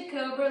twisted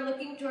cobra,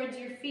 looking towards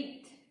your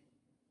feet.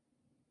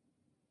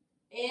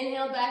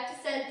 Inhale, back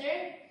to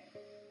center.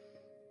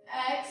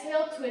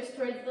 Exhale, twist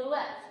towards the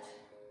left.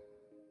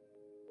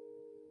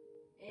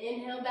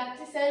 Inhale, back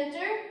to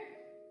center.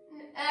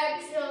 And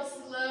exhale,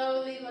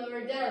 slowly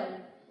lower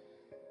down.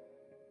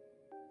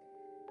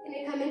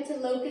 Gonna come into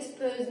locust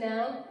pose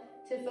now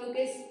to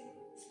focus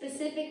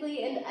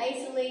specifically and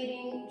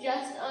isolating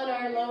just on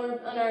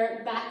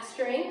our back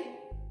strength.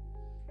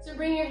 So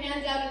bring your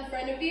hands out in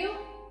front of you.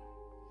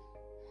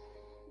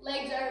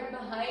 Legs are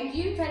behind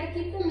you. Try to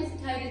keep them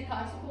as tight as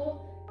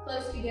possible,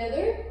 close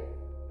together.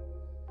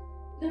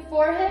 The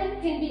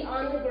forehead can be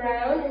on the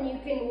ground and you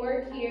can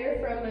work here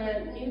from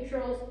a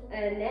neutral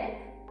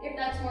neck if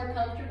that's more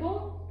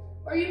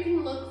comfortable. Or you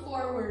can look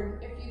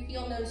forward if you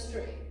feel no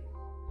strength.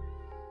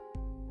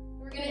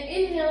 We're gonna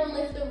inhale and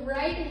lift the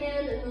right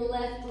hand and the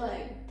left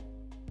leg.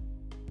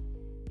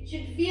 It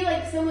should feel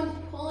like someone's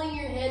pulling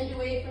your hand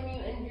away from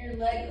you and your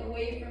leg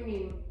away from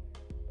you.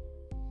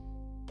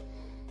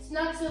 It's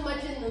not so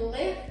much in the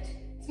lift,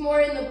 it's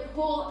more in the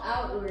pull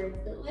outwards.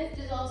 The lift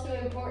is also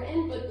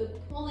important, but the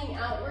pulling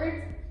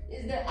outwards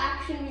is the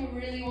action we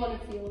really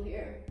want to feel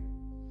here.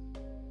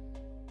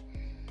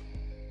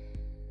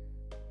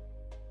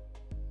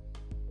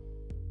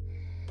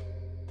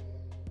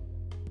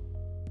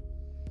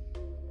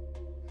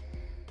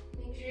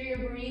 Make sure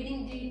you're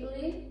breathing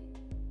deeply.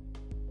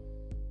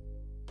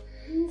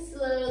 And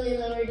slowly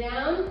lower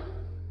down.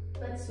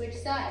 Let's switch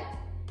sides.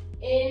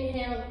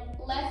 Inhale,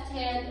 left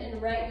hand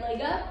and right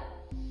leg up.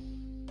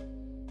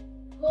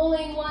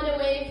 Pulling one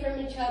away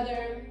from each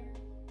other.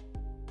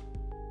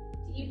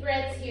 Deep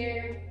breaths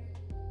here.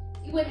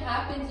 See what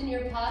happens in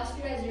your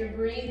posture as you're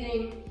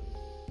breathing.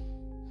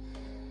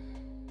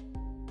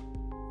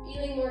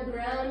 Feeling more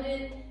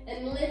grounded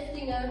and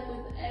lifting up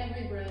with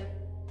every breath.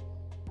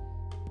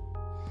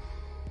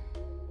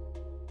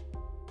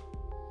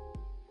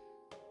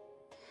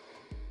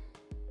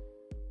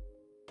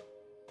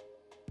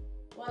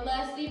 One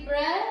last deep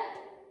breath,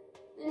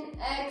 and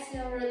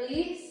exhale,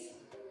 release.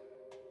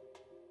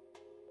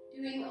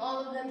 Doing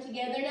all of them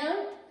together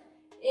now.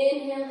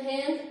 Inhale,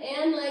 hands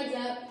and legs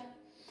up.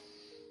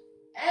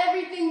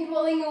 Everything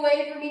pulling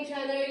away from each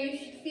other. You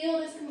should feel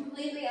this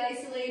completely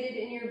isolated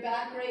in your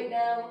back right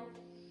now.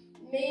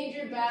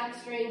 Major back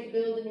strength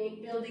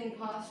building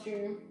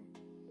posture.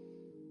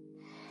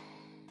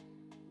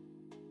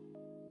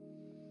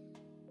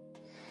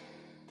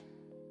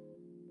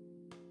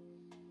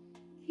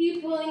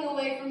 Keep pulling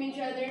away from each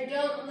other.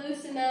 Don't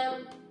loosen up.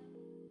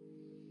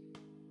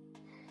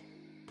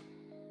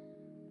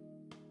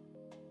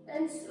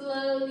 And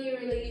slowly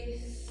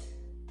release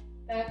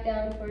back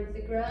down towards the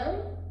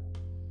ground.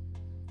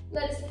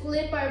 Let's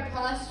flip our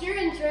posture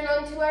and turn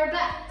onto our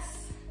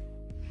backs.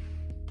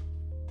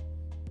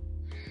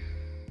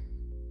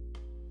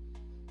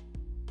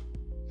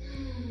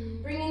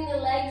 Bringing the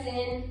legs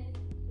in,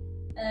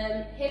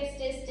 hips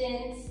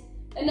distance,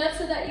 enough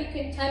so that you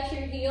can touch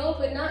your heel,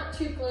 but not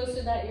too close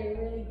so that you're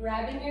really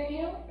grabbing your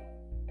heel.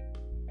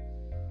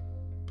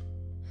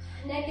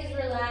 Neck is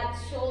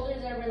relaxed,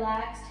 shoulders are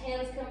relaxed,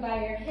 hands come by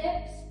your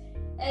hips,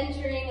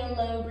 entering a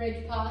low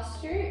bridge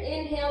posture.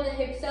 Inhale the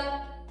hips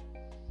up.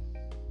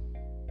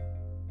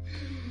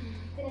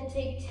 Gonna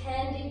take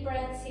 10 deep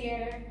breaths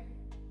here.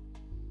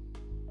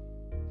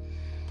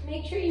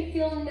 Make sure you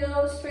feel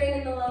no strain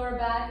in the lower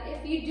back.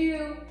 If you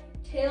do,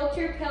 tilt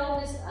your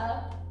pelvis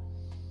up.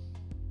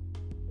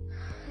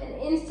 And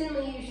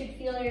instantly you should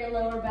feel your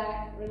lower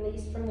back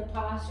release from the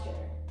posture.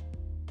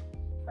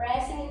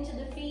 Pressing into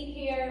the feet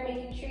here,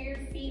 making sure your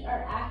feet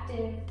are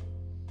active.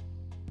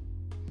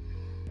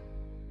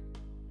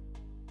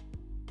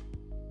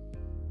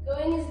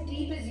 Going as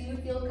deep as you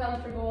feel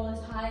comfortable,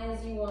 as high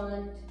as you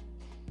want.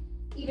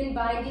 Even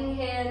binding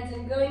hands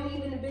and going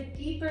even a bit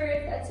deeper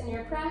if that's in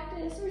your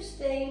practice, or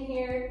staying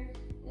here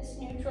in this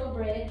neutral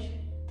bridge.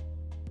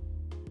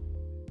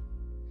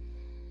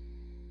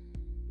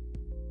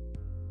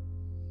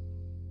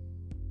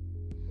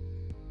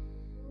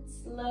 And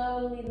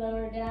slowly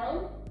lower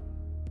down.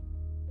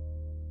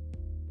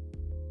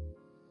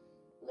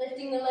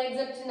 Lifting the legs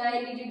up to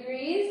 90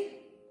 degrees.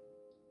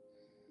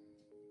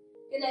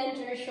 Gonna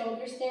enter a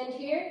shoulder stand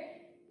here.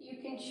 You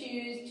can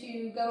choose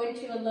to go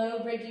into a low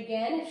bridge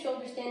again if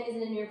shoulder stand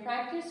isn't in your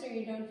practice or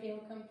you don't feel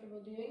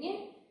comfortable doing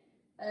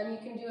it. You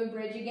can do a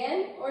bridge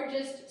again or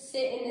just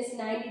sit in this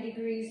 90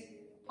 degrees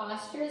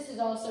posture. This is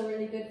also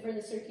really good for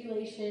the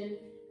circulation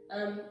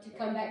to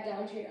come back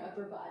down to your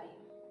upper body.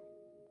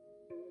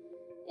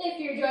 If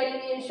you're joining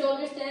me in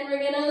shoulder stand,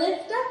 we're gonna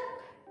lift up.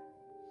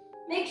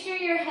 Make sure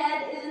your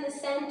head is in the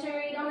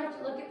center. You don't have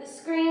to look at the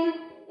screen.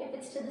 If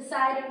it's to the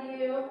side of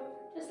you,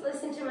 just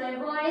listen to my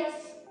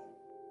voice.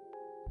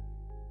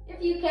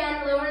 If you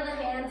can, lower the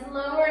hands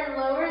lower and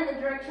lower in the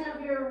direction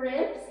of your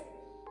ribs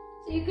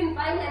so you can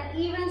find that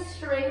even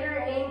straighter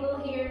angle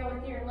here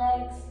with your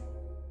legs.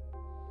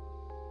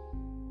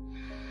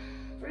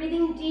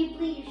 Breathing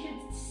deeply, you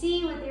should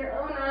see with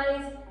your own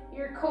eyes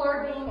your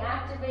core being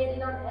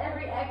activated on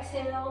every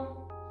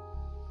exhale,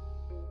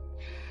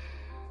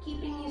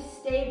 keeping you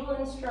stable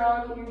and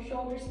strong in your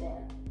shoulder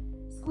stand.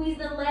 Squeeze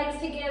the legs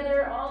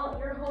together,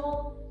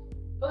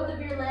 both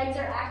of your legs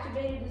are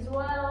activated as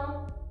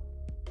well.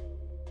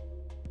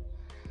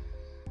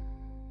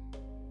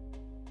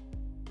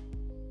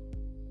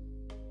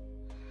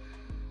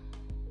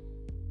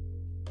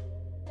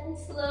 And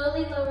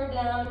slowly lower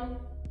down,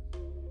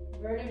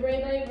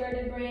 vertebrae by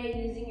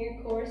vertebrae, using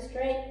your core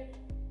strength.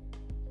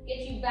 Get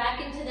you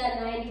back into that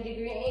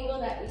 90-degree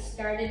angle that we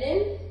started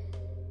in.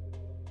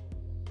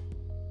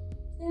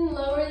 And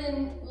lower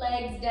the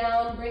legs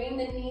down, bringing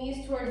the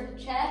knees towards the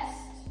chest.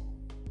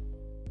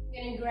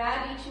 You're going to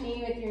grab each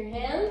knee with your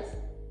hands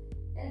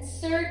and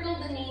circle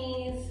the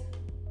knees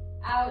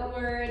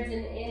outwards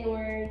and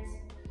inwards.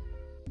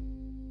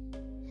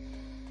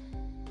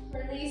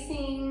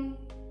 Releasing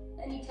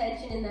any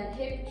tension in that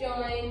hip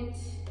joint.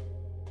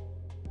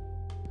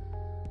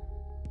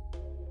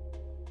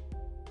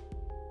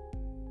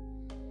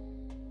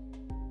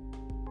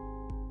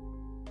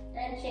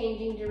 And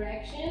changing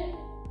direction.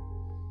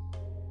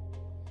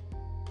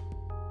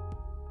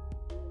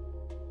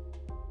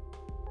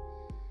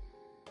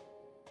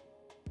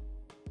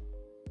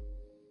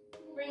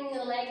 Bringing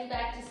the legs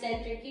back to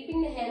center,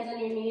 keeping the hands on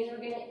your knees. We're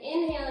going to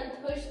inhale and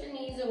push the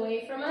knees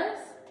away from us.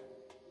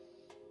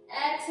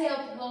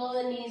 Exhale, pull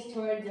the knees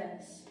towards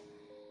us.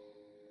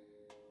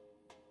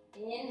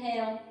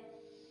 Inhale.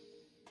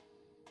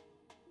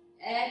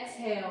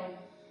 Exhale.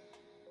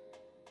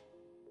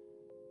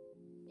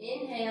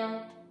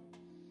 Inhale.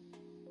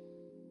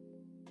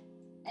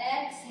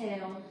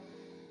 Exhale.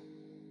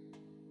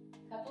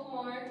 Couple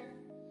more.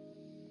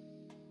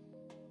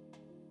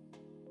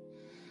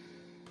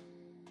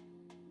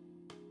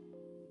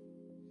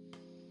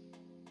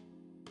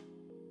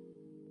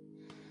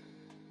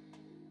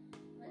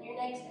 On your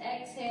next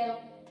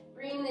exhale,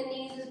 bring the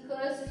knees as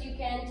close as you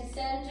can to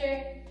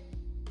center.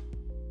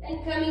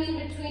 And coming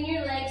in between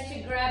your legs to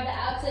grab the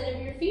outside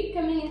of your feet,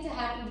 coming into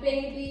happy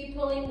baby,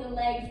 pulling the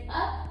legs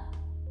up.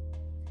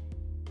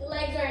 The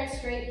legs aren't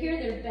straight here,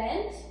 they're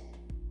bent.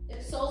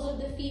 The soles of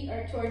the feet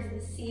are towards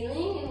the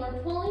ceiling, and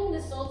we're pulling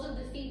the soles of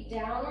the feet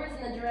downwards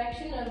in the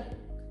direction of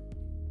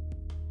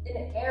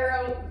an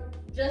arrow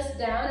just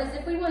down, as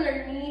if we want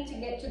our knee to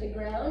get to the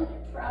ground.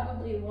 It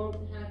probably won't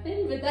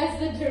happen, but that's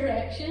the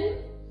direction.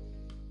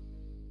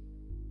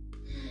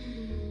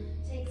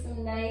 Take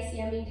some nice,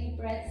 yummy deep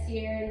breaths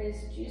here in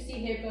this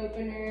juicy hip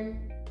opener.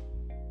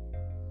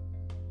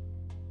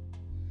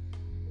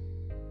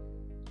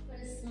 Put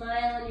a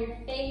smile on your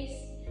face,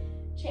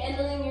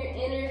 channeling your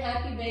inner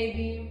happy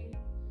baby.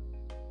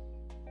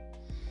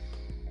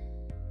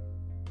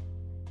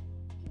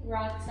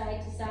 Rock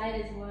side to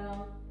side as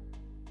well.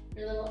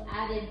 for a little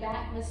added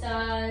back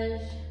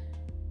massage.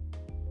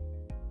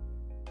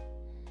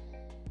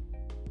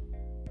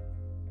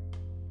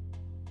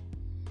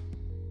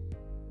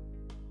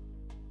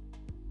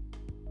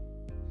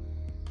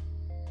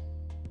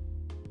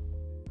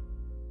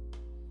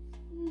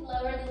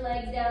 Lower the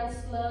legs down,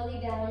 slowly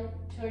down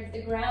towards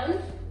the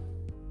ground,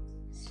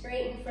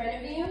 straight in front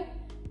of you.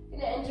 We're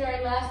gonna enter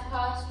our last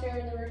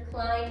posture, the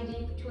recline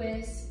deep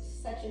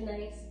twist. Such a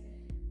nice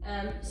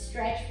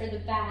stretch for the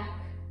back.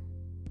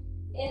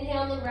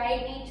 Inhale the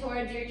right knee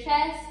towards your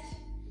chest.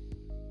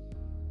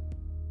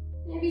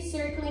 Maybe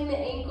circling the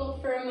ankle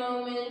for a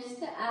moment just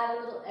to add a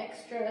little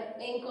extra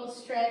ankle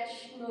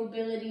stretch,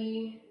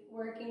 mobility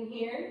working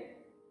here.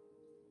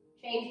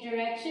 Change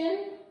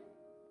direction.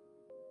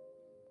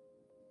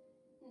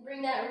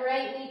 Bring that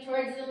right knee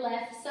towards the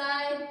left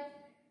side,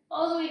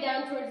 all the way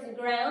down towards the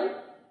ground.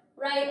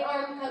 Right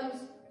arm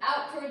comes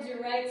out towards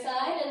your right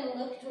side and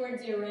look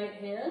towards your right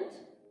hand.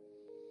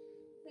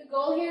 The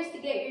goal here is to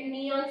get your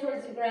knee onto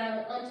the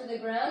ground,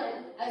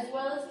 and as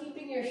well as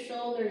keeping your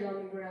shoulders on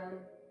the ground.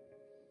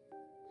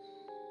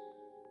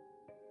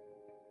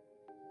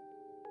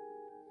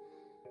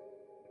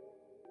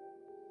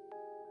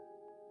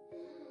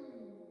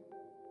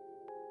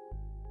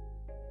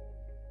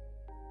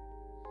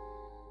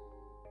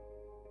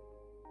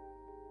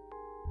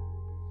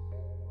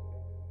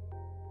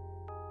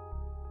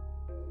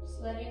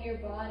 Just letting your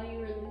body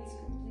release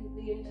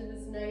completely into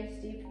this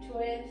nice deep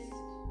twist.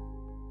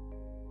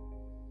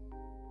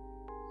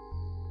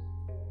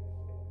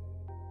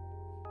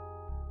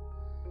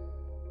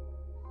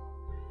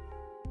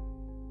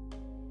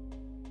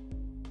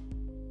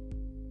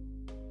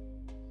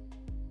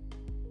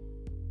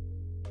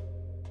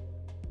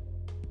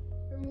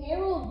 From here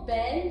we'll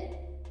bend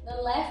the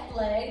left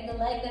leg, the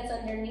leg that's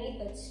underneath,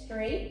 that's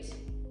straight,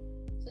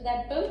 so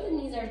that both the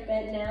knees are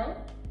bent now.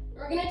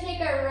 We're going to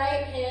take our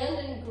right hand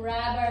and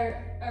grab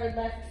our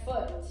left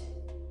foot.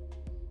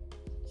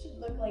 It should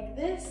look like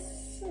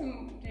this.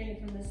 I'm doing it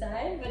from the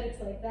side, but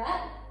it's like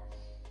that.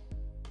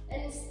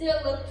 And still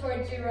look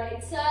towards your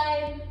right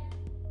side.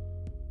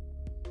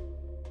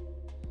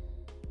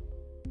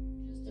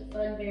 Just a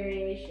fun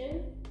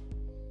variation.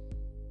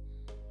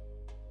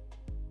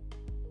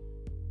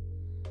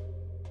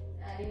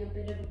 Adding a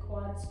bit of a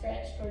quad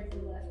stretch towards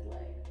the left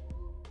leg.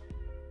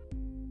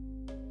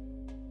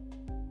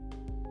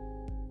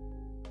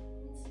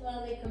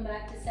 Slowly come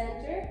back to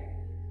center.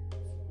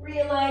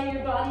 Realign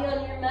your body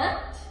on your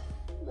mat.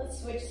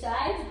 Let's switch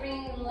sides,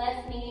 bringing the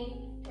left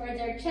knee towards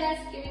our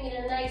chest, giving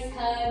it a nice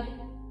hug,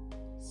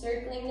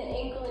 circling the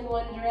ankle in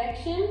one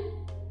direction,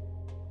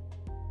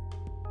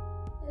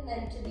 and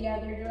then to the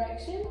other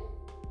direction.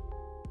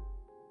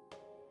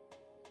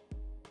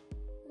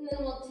 And then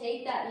we'll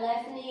take that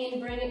left knee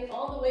and bring it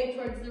all the way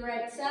towards the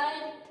right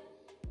side.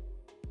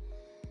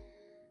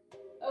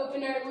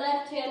 Open our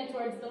left hand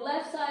towards the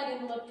left side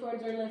and look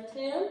towards our left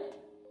hand.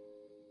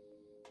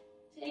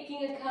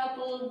 Taking a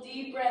couple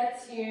deep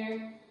breaths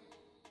here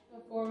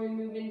before we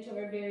move into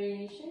our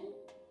variation.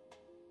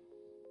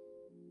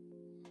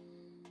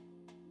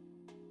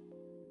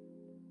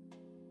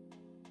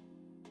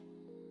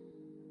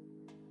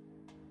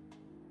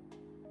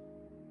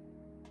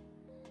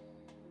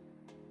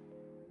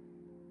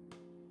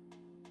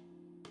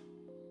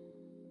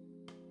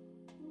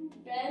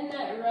 Bend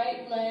that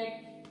right leg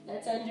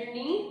that's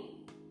underneath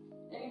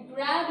and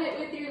grab it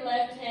with your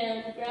left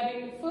hand,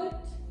 grabbing the foot.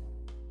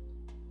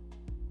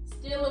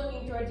 Still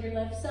looking towards your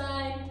left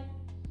side.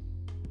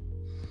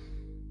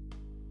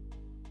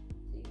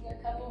 Taking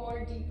a couple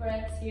more deep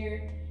breaths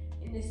here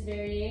in this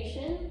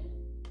variation.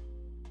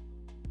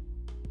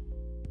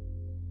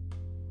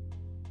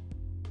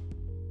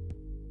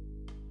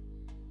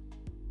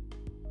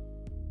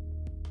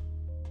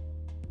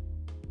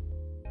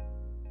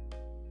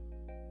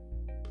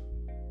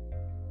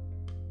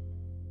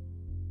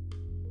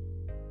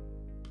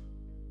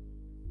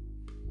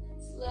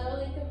 And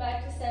slowly come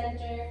back to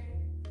center.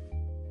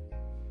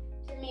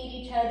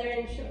 Meet each other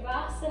in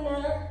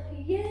Savasana.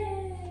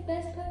 Yay!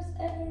 Best pose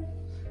ever.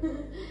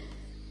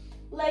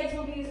 Legs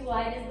will be as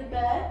wide as the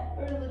bed,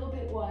 or a little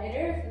bit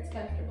wider if it's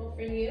comfortable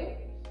for you.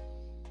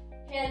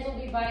 Hands will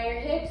be by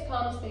your hips,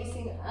 palms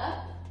facing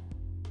up.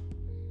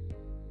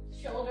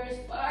 Shoulders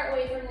far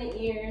away from the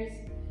ears.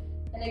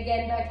 And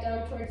again, back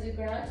down towards the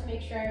ground to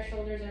make sure our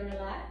shoulders are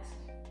relaxed.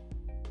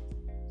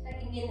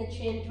 Tucking in the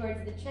chin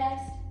towards the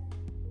chest.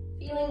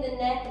 Feeling the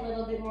neck a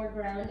little bit more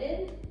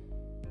grounded.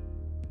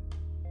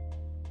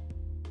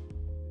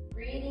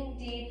 Breathing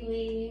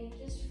deeply,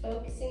 just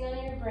focusing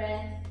on your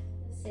breath,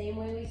 the same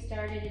way we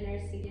started in our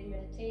seated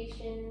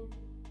meditation.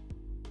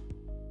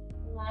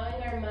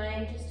 Allowing our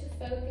mind just to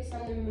focus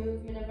on the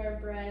movement of our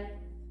breath,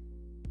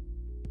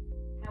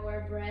 how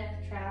our breath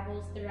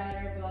travels throughout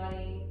our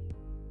body,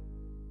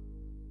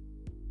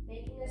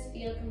 making us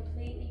feel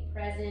completely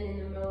present in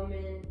the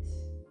moment,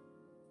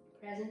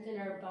 present in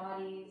our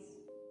bodies.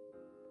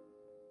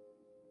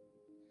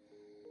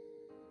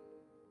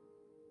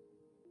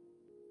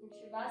 And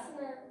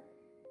Shavasana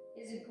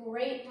is a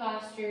great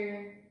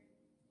posture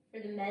for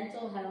the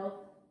mental health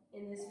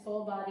in this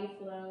full body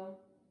flow.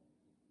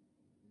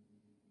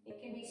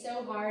 It can be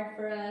so hard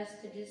for us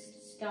to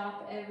just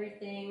stop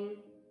everything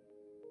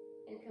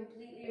and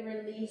completely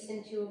release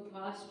into a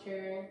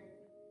posture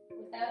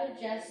without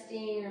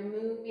adjusting or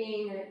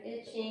moving or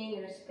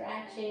itching or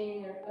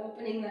scratching or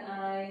opening the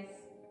eyes.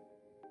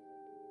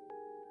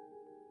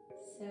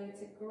 So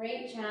it's a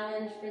great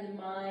challenge for the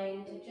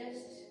mind to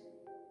just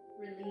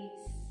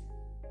release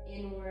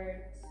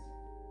inwards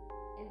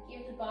and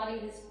give the body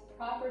this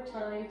proper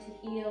time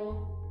to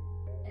heal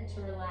and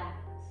to relax.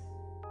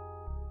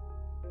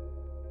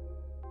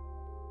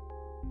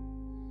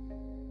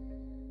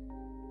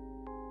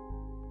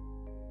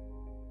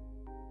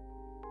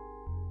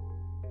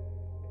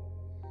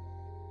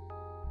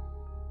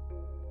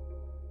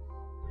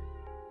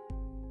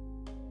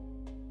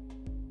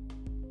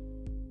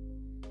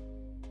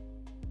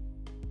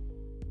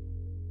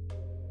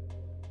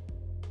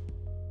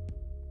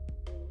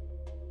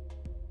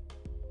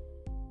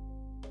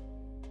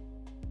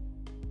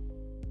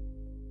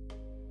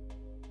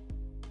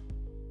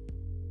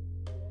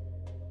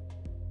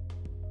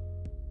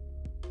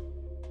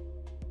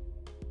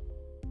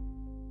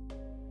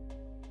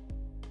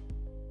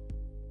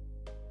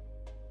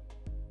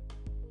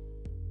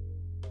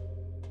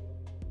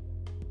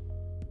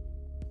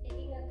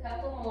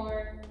 Couple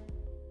more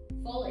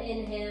full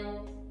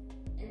inhales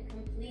and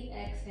complete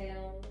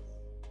exhales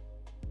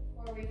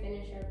before we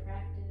finish our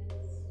practice.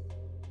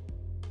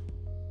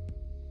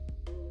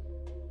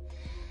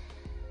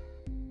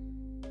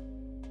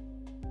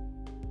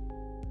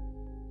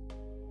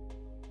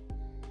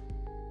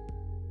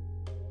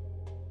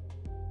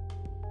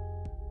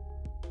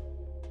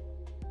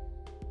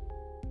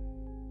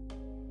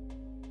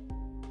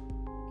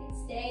 You can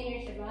stay in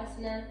your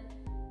Shavasana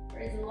for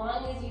as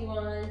long as you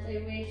want.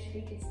 I wish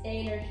we could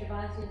stay in our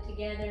Shavasana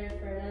together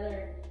for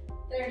another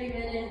 30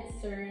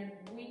 minutes or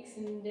weeks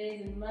and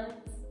days and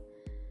months.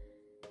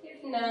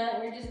 If not,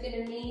 we're just going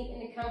to meet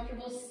in a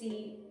comfortable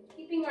seat,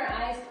 keeping our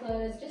eyes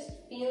closed, just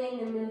feeling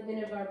the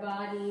movement of our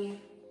body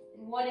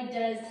and what it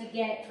does to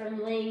get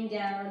from laying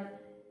down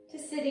to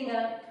sitting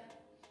up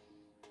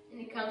in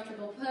a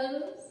comfortable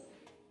pose.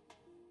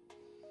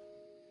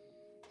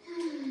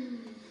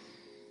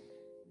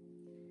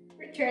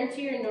 Return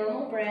to your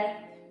normal breath.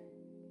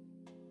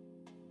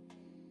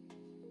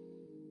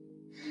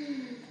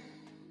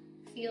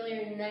 Feel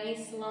your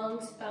nice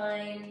long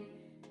spine,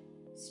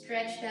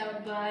 stretched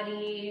out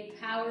body,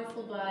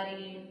 powerful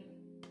body.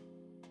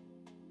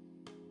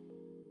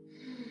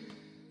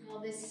 All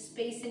this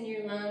space in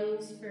your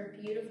lungs for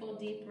beautiful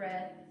deep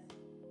breath.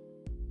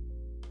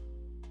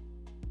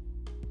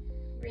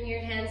 Bring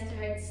your hands to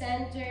heart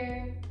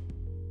center.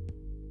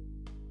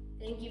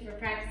 Thank you for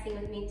practicing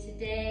with me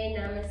today.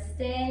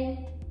 Namaste.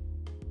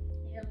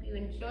 I hope you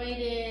enjoyed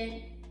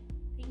it.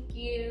 Thank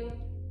you.